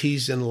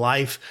guarantees in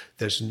life.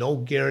 There's no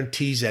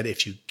guarantees that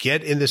if you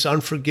get in this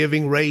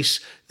unforgiving race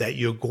that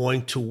you're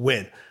going to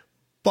win.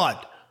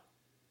 But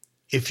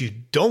if you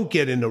don't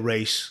get in the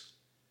race,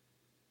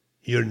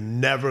 you're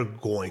never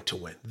going to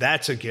win.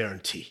 That's a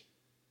guarantee.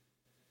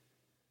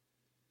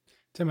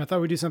 Tim, I thought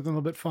we'd do something a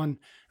little bit fun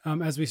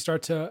as we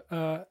start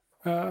to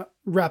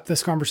wrap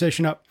this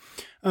conversation up.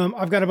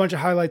 I've got a bunch of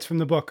highlights from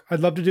the book. I'd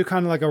love to do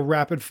kind of like a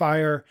rapid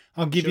fire.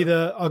 I'll give you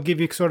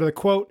sort of the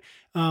quote,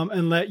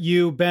 and let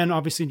you, Ben,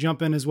 obviously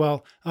jump in as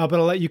well. But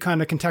I'll let you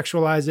kind of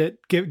contextualize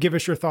it. Give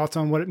us your thoughts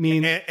on what it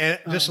means. And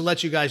just to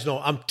let you guys know,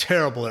 I'm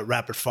terrible at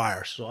rapid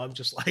fire. So I'm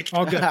just like,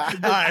 all good.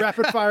 Right.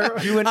 Rapid fire.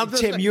 You and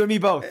Tim, you and me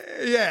both.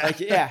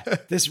 Yeah.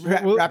 This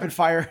rapid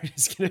fire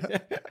is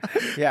gonna,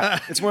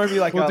 it's going to be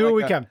like, we'll do what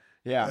we can.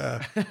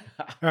 Yeah. All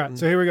right.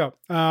 So here we go.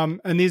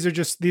 And these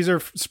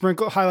are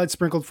highlights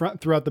sprinkled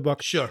throughout the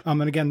book. Sure.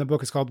 And again, the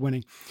book is called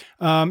Winning.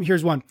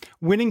 Here's one.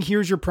 Winning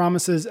hears your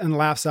promises and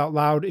laughs out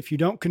loud. If you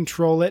don't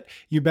control it,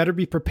 you better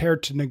be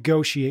prepared to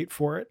negotiate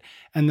for it.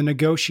 And the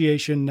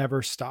negotiation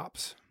never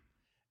stops.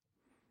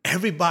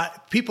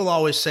 People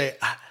always say,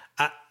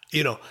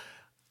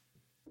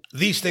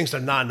 these things are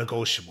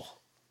non-negotiable.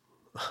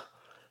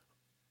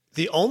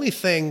 The only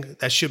thing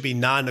that should be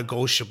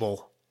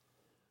non-negotiable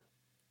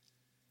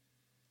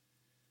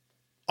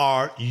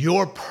are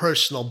your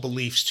personal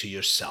beliefs to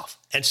yourself.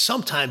 And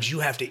sometimes you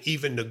have to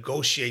even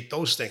negotiate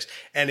those things.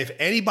 And if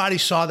anybody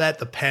saw that,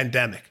 the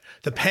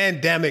The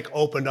pandemic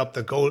opened up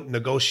the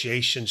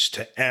negotiations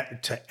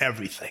to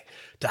everything,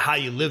 to how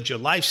you lived your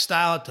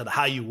lifestyle, to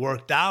how you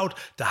worked out,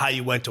 to how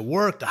you went to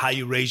work, to how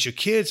you raised your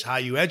kids, how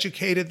you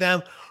educated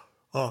them.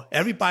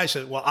 Everybody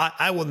said, well,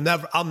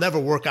 I'll never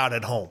work out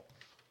at home.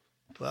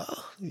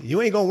 Well,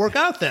 you ain't gonna work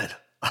out then.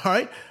 All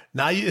right.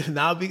 Now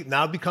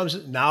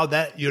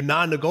that your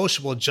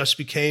non-negotiable just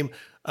became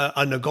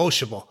a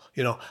negotiable.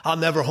 I'll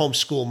never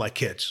homeschool my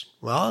kids.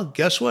 Well,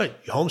 guess what?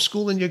 You're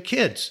homeschooling your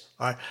kids.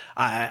 All right.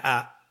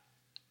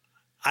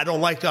 I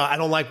don't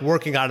like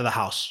working out of the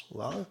house.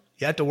 Well,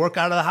 you had to work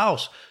out of the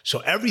house. So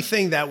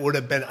everything that would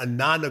have been a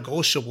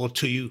non-negotiable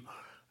to you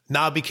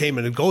now became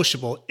a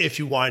negotiable if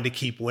you wanted to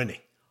keep winning.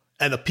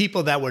 And the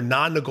people that were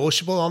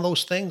non-negotiable on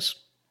those things,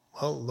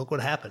 well, look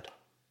what happened.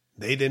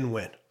 They didn't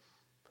win.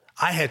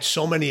 I had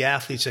so many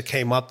athletes that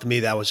came up to me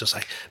that was just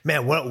like,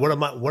 man,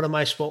 what am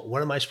I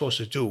supposed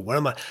to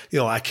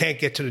do? I can't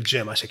get to the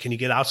gym. I said, can you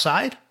get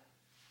outside?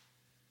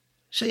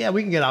 He said, yeah,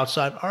 we can get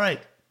outside. All right.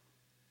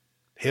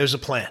 Here's the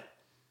plan.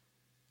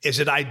 Is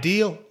it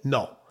ideal?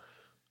 No.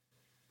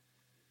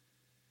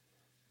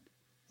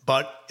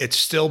 But it's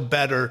still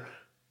better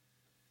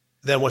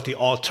than what the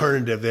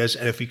alternative is.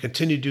 And if we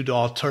continue to do the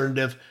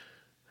alternative,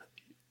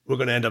 we're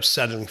going to end up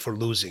settling for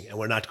losing, and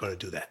we're not going to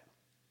do that.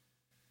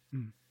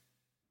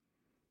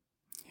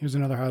 Here's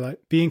another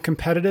highlight. Being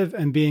competitive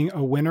and being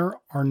a winner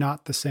are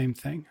not the same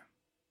thing.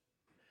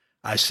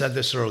 I said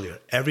this earlier.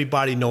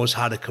 Everybody knows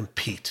how to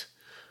compete.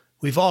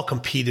 We've all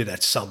competed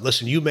at some.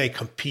 Listen, you may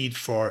compete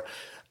for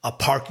a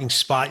parking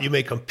spot. You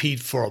may compete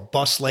for a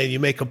bus lane.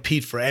 You may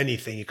compete for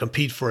anything. You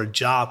compete for a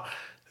job.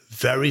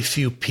 Very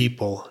few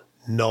people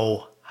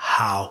know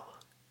how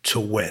to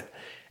win.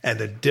 And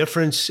the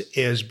difference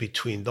is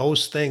between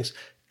those things.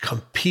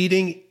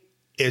 Competing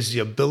is the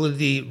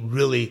ability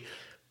really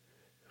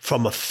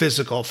from a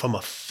physical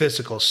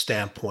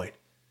standpoint.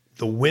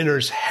 The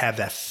winners have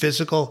that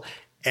physical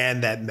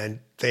and that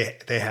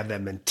they have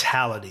that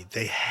mentality.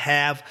 They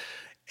have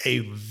a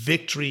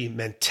victory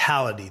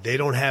mentality. They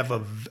don't have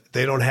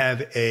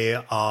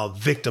a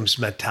victim's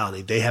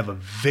mentality. They have a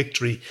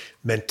victory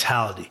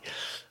mentality.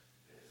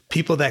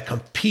 People that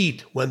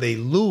compete when they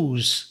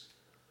lose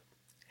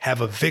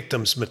have a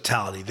victim's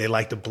mentality. They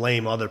like to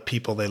blame other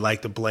people. They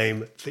like to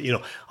blame,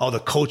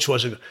 the coach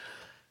wasn't.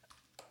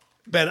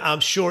 Ben, I'm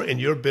sure in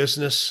your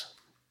business,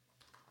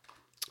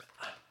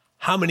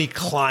 how many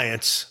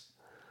clients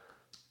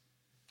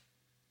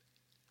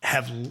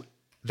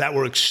that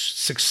were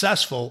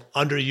successful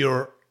under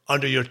your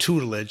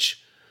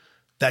tutelage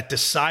that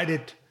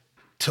decided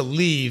to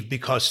leave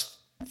because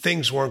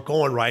things weren't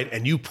going right,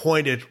 and you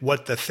pointed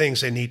what the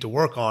things they need to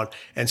work on,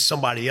 and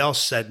somebody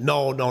else said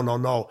no,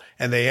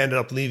 and they ended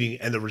up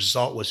leaving, and the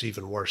result was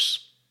even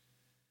worse.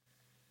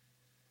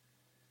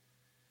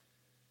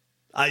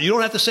 You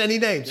don't have to say any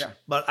names,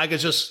 but I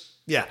could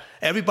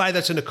everybody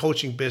that's in the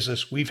coaching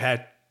business, we've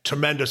had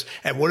tremendous,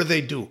 and what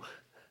do?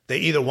 They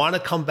either want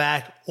to come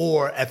back,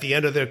 or at the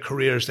end of their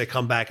careers, they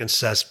come back and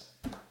says,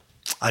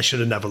 I should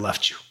have never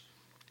left you.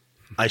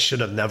 I should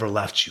have never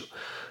left you.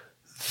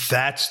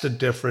 That's the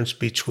difference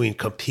between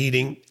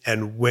competing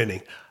and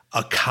winning.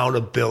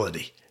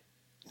 Accountability.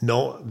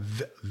 No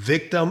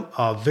victim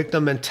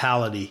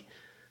mentality.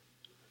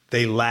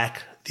 They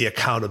lack the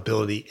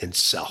accountability in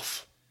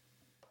self.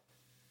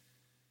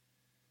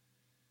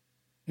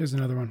 Here's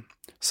another one.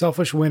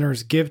 Selfish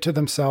winners give to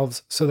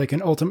themselves so they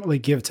can ultimately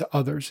give to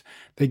others.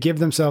 They give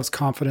themselves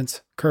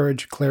confidence,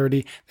 courage,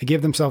 clarity. They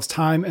give themselves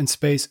time and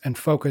space and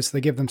focus.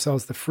 They give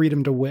themselves the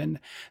freedom to win.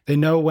 They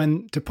know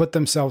when to put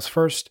themselves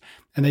first,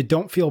 and they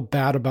don't feel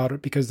bad about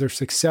it because their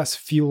success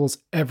fuels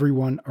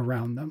everyone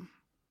around them.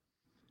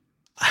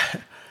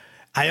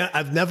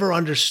 I've never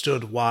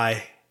understood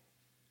why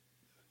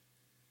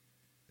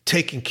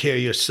taking care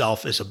of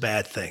yourself is a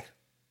bad thing.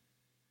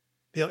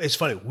 It's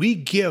funny. We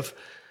give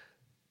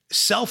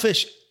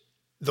selfish,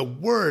 the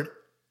word,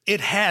 it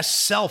has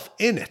self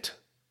in it.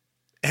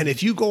 And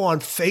if you go on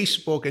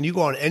Facebook and you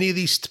go on any of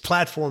these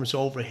platforms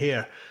over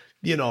here,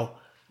 you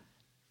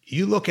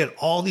look at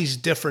all these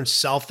different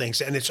self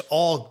things, and it's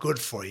all good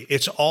for you.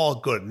 It's all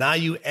good. Now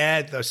you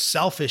add the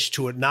selfish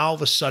to it. Now all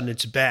of a sudden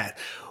it's bad.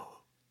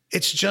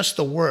 It's just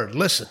the word.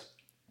 Listen,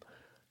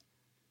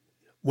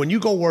 when you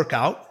go work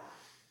out,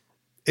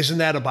 isn't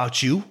that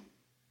about you?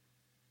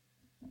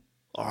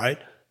 All right.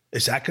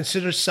 Is that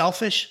considered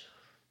selfish?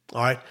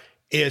 All right.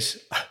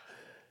 Is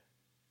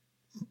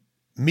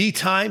me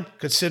time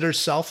considered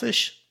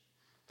selfish?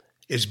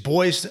 Is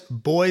boys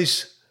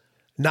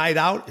night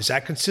out, is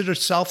that considered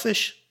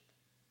selfish?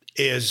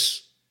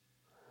 Is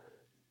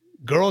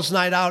girls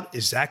night out,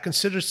 is that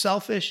considered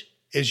selfish?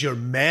 Is your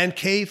man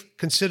cave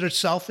considered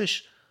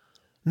selfish?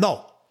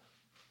 No.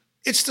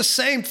 It's the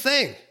same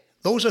thing.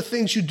 Those are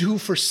things you do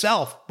for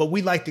self, but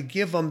we like to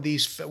give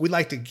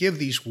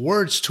these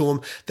words to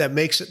them that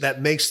makes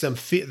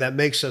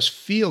us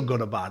feel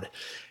good about it.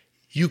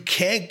 You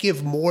can't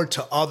give more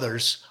to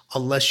others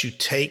unless you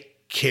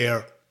take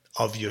care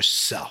of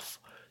yourself.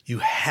 You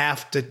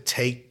have to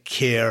take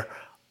care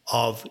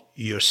of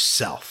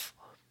yourself.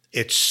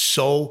 It's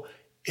so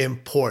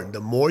important. The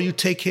more you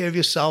take care of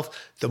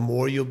yourself, the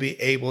more you'll be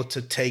able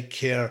to take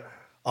care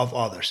of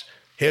others.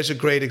 Here's a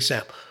great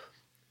example.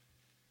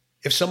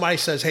 If somebody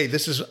says, hey,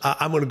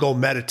 I'm going to go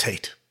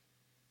meditate.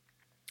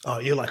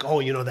 You're like,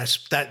 oh,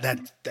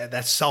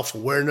 that's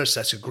self-awareness.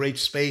 That's a great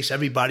space.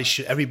 Everybody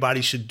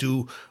should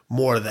do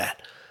more of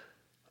that.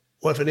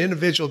 Well, if an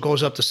individual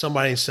goes up to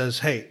somebody and says,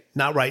 hey,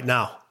 not right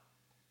now,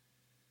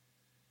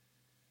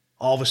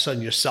 all of a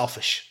sudden you're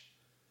selfish.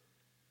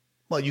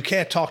 Well, you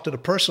can't talk to the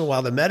person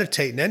while they're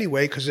meditating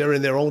anyway because they're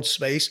in their own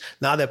space.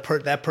 Now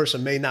that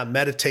person may not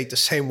meditate the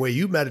same way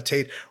you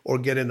meditate or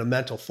get into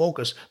mental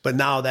focus, but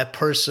now that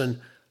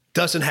person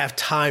doesn't have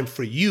time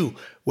for you.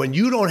 When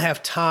you don't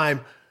have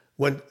time,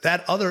 when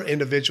that other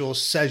individual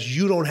says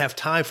you don't have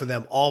time for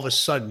them, all of a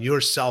sudden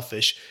you're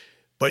selfish,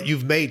 but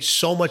you've made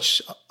so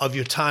much of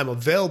your time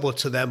available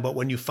to them. But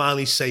when you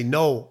finally say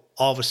no,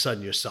 all of a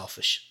sudden you're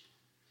selfish.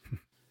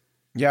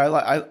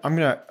 Yeah, I'm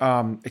going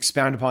to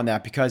expound upon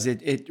that because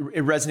it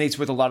resonates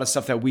with a lot of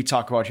stuff that we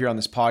talk about here on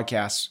this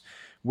podcast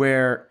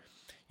where,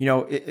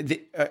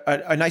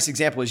 a nice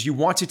example is you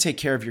want to take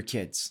care of your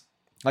kids.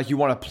 Like you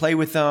want to play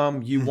with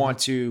them, you want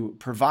to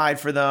provide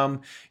for them,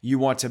 you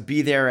want to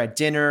be there at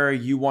dinner,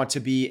 you want to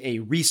be a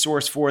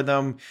resource for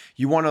them,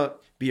 you want to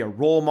be a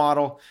role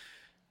model.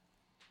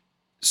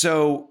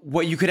 So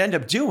what you could end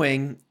up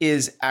doing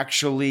is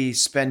actually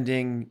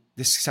spending,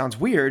 this sounds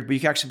weird, but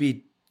you can actually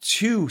be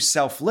too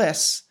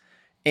selfless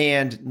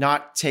and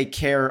not take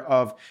care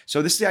of.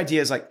 So this is the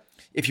idea is like,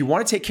 if you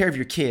want to take care of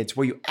your kids,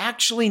 what you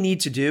actually need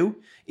to do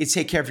is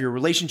take care of your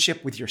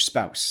relationship with your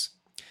spouse.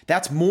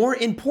 That's more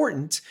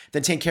important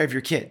than taking care of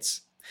your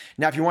kids.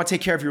 Now, if you want to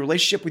take care of your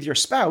relationship with your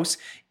spouse,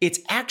 it's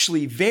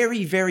actually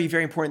very, very,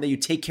 very important that you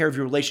take care of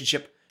your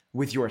relationship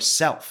with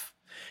yourself.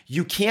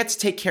 You can't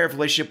take care of a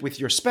relationship with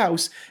your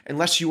spouse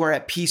unless you are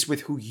at peace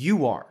with who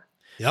you are.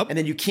 Yep. And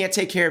then you can't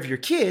take care of your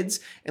kids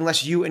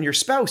unless you and your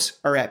spouse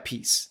are at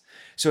peace.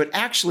 So it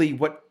actually,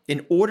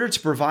 in order to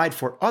provide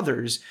for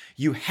others,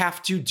 you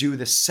have to do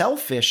the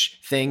selfish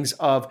things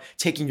of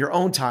taking your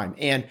own time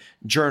and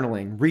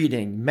journaling,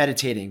 reading,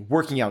 meditating,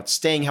 working out,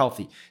 staying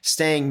healthy,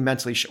 staying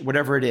mentally,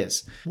 whatever it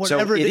is.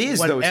 Whatever it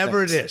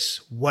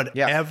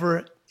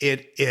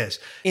is.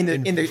 In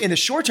the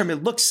short term,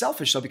 it looks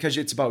selfish though, because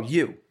it's about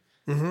you.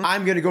 Mm-hmm.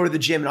 I'm going to go to the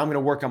gym and I'm going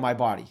to work on my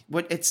body.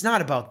 But it's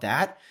not about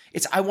that.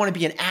 I want to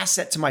be an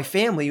asset to my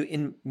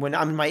family when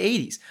I'm in my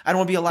 80s. I don't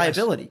want to be a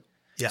liability.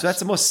 Yes. So that's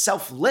the most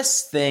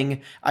selfless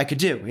thing I could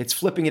do. It's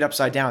flipping it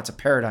upside down. It's a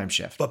paradigm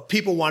shift. But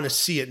people want to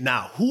see it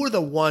now. Who are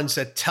the ones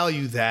that tell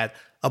you that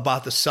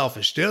about the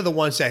selfish? They're the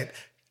ones that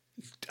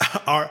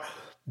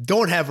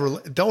don't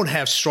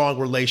have strong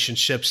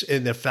relationships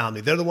in their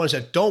family. They're the ones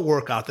that don't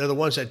work out. They're the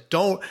ones that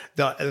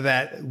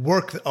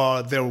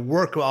their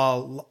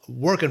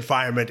work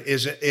environment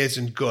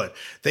isn't good.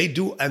 They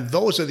do, and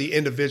those are the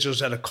individuals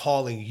that are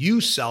calling you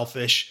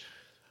selfish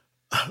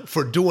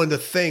for doing the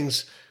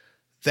things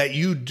that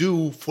you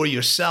do for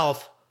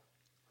yourself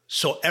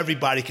so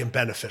everybody can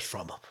benefit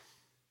from them.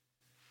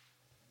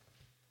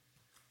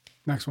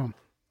 Next one.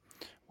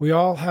 We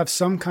all have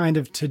some kind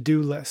of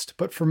to-do list,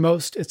 but for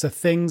most, it's a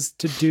things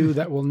to do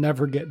that will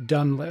never get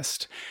done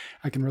list.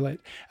 I can relate.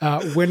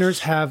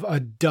 Winners have a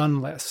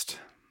done list.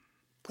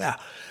 Yeah.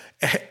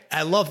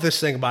 I love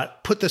this thing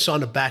about put this on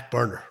the back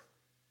burner.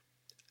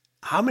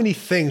 How many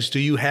things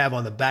do you have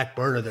on the back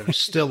burner that are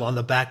still on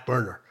the back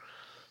burner?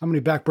 How many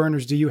back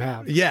burners do you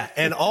have? Yeah.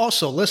 And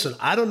also, listen,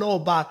 I don't know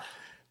about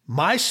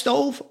my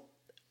stove.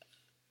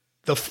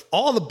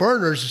 All the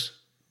burners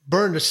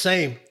burn the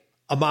same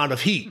amount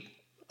of heat.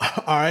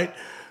 All right.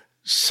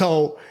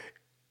 So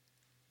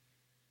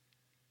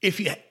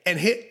the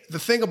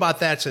thing about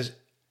that is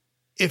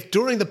if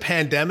during the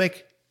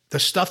pandemic, the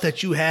stuff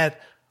that you had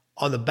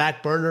on the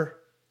back burner,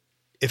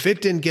 if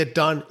it didn't get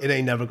done, it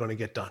ain't never going to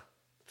get done.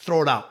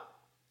 Throw it out.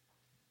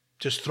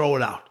 Just throw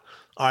it out.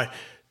 All right.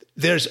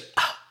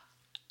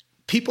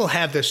 People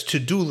have this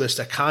to-do list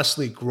that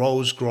constantly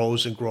grows.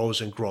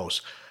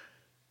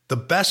 The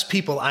best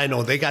people I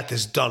know, they got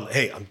this done.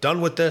 Hey, I'm done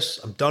with this.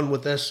 I'm done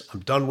with this. I'm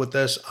done with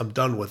this. I'm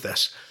done with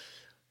this.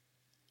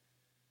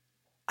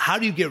 How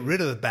do you get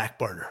rid of the back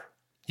burner?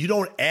 You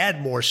don't add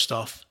more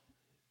stuff.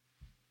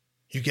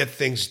 You get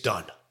things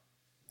done.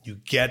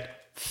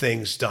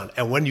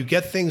 And when you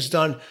get things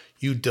done,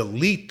 you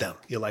delete them.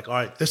 You're like, all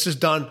right, this is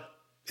done.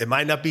 It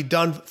might not be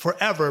done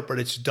forever, but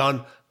it's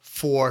done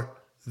for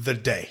the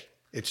day.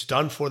 It's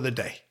done for the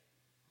day.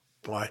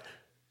 All right.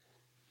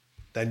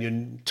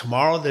 Then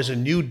tomorrow there's a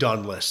new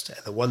done list,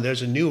 and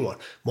there's a new one.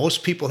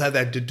 Most people have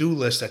that to-do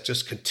list that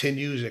just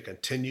continues,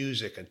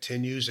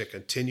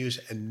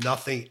 and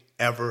nothing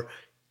ever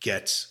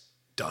gets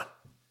done.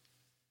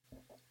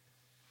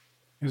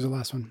 Here's the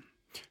last one.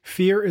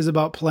 Fear is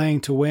about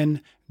playing to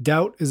win.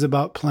 Doubt is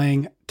about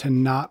playing to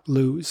not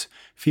lose.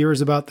 Fear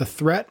is about the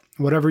threat,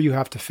 whatever you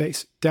have to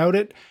face.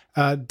 Doubt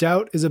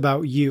is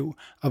about you.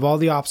 Of all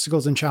the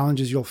obstacles and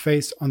challenges you'll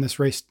face on this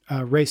race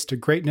to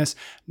greatness,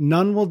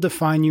 none will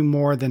define you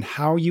more than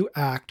how you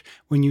act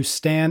when you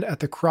stand at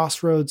the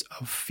crossroads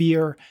of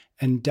fear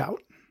and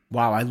doubt.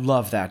 Wow, I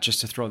love that.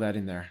 Just to throw that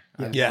in there.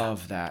 I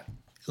love that.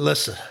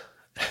 Listen,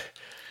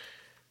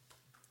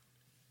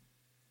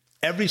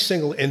 every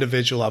single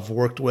individual I've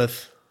worked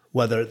with,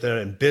 whether they're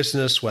in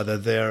business, whether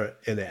they're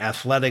in the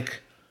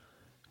athletic,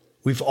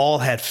 we've all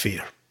had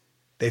fear.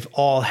 They've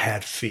all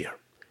had fear.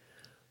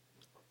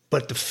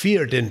 But the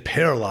fear didn't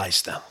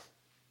paralyze them.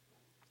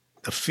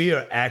 The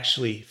fear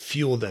actually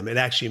fueled them. It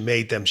actually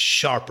made them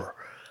sharper.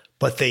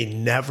 But they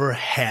never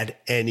had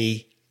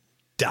any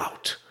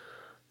doubt.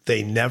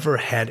 They never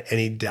had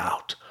any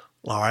doubt,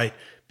 all right?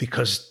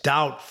 Because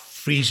doubt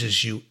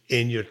freezes you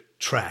in your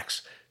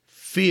tracks.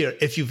 Fear,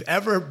 if you've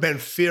ever been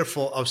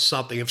fearful of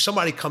something, if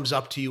somebody comes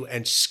up to you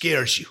and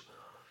scares you,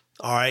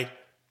 all right,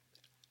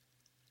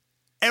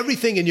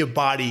 everything in your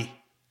body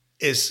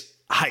is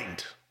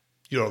heightened.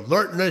 Your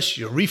alertness,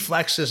 your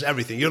reflexes,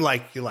 everything. You're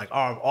like,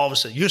 oh, all of a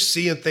sudden, you're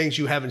seeing things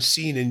you haven't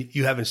seen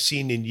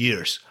in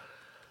years.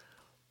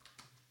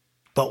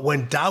 But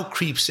when doubt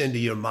creeps into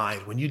your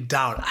mind, when you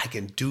doubt, I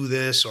can do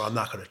this, or I'm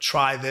not going to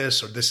try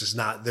this, or this is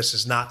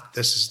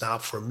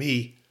not for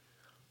me,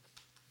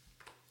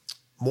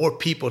 more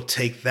people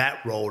take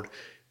that road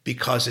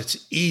because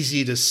it's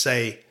easy to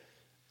say,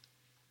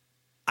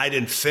 I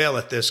didn't fail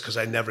at this because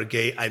I never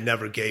gave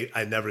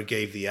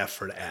the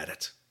effort at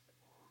it.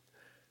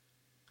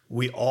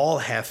 We all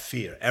have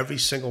fear. Every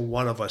single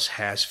one of us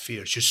has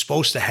fears. You're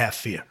supposed to have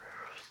fear.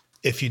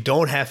 If you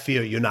don't have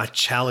fear, you're not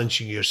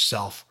challenging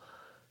yourself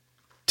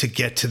to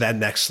get to that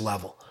next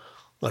level.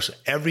 Listen,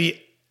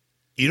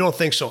 you don't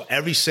think so?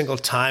 Every single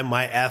time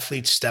my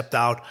athletes stepped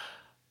out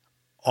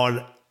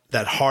on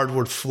that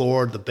hardwood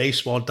floor, the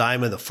baseball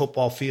diamond, the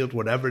football field,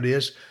 whatever it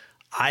is,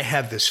 I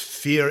have this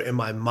fear in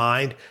my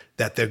mind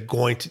that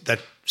that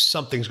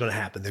something's going to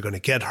happen. They're going to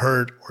get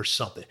hurt or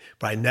something.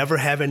 But I never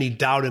have any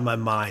doubt in my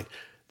mind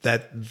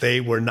that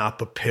they were not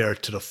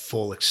prepared to the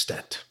full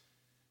extent.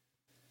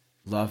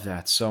 Love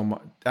that so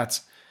much.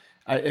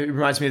 It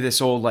reminds me of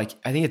this old, I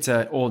think it's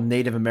an old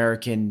Native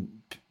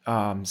American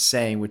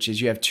saying, which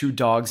is you have two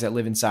dogs that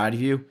live inside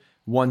of you.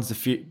 One's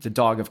the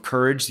dog of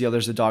courage. The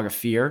other's the dog of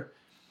fear.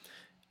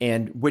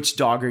 And which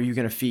dog are you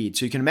going to feed?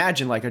 So you can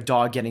imagine like a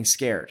dog getting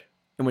scared.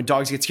 And when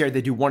dogs get scared,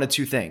 they do one of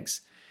two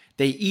things.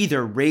 They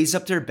either raise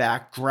up their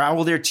back,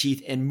 growl their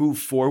teeth, and move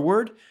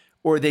forward,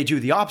 or they do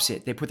the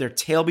opposite. They put their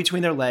tail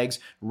between their legs,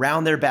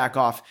 round their back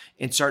off,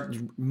 and start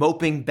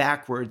moping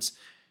backwards.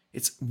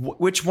 It's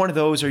which one of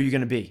those are you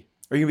going to be?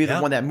 Are you going to be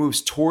the one that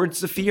moves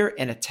towards the fear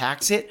and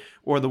attacks it,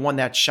 or the one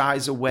that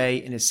shies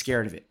away and is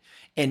scared of it?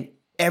 And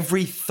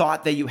every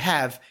thought that you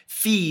have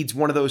feeds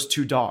one of those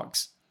two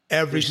dogs.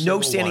 There's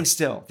no standing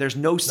still. There's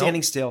no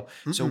standing still.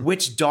 Mm-mm. So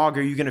which dog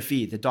are you going to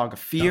feed? The dog of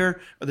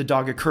fear or the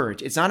dog of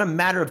courage? It's not a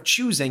matter of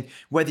choosing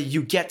whether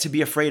you get to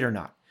be afraid or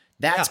not.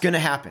 That's going to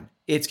happen.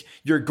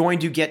 You're going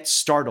to get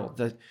startled.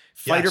 The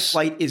fight or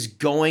flight is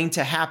going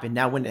to happen.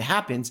 Now, when it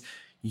happens,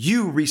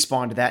 you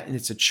respond to that, and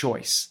it's a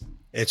choice.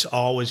 It's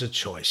always a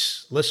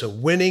choice.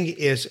 Listen, winning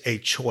is a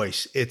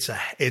choice. It's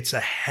a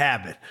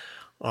habit.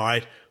 All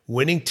right.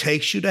 Winning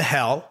takes you to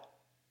hell.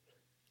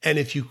 And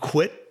if you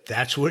quit,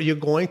 that's where you're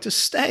going to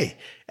stay.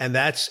 And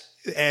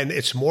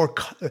it's more,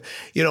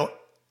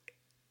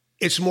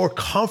 it's more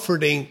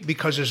comforting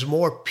because there's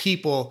more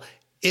people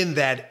in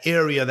that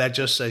area that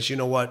just says, you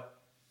know what,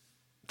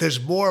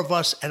 there's more of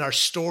us and our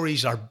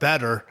stories are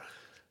better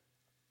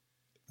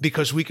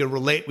because we can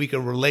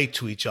relate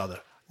to each other.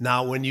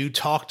 Now, when you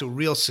talk to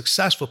real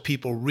successful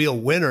people, real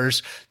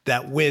winners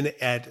that win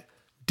at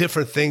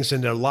different things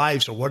in their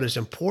lives or what is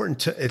important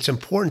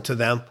to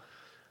them,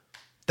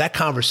 that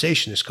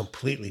conversation is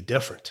completely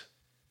different.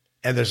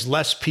 And there's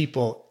less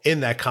people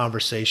in that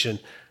conversation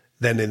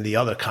than in the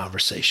other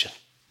conversation.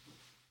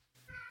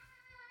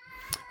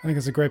 I think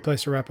it's a great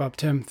place to wrap up.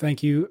 Tim,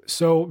 thank you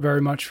so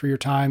very much for your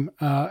time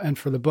and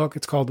for the book.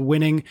 It's called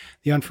Winning: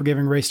 The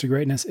Unforgiving Race to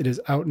Greatness. It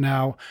is out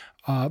now.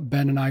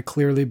 Ben and I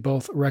clearly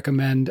both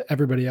recommend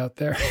everybody out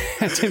there.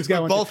 Tim's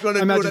got one. Both going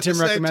to do it at the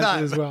same time.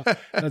 It as well.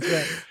 That's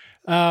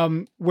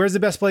right. Where's the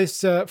best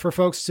place for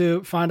folks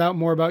to find out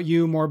more about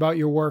you, more about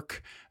your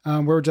work?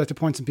 Where would you like to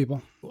point some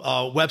people?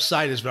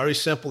 Website is very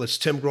simple. It's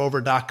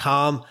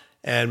timgrover.com.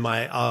 And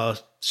my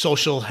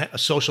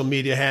social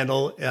media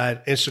handle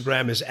at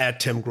Instagram is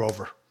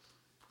 @TimGrover.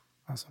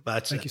 Awesome.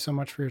 Thank you so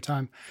much for your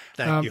time.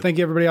 Thank you. Thank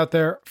you everybody out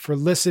there for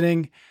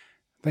listening.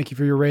 Thank you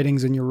for your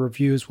ratings and your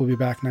reviews. We'll be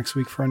back next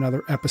week for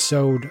another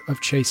episode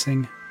of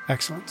Chasing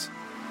Excellence.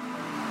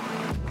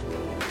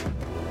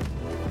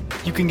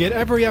 You can get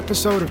every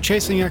episode of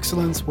Chasing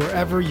Excellence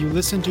wherever you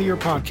listen to your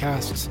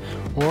podcasts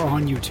or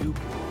on YouTube.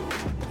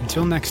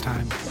 Until next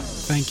time,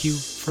 thank you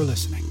for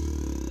listening.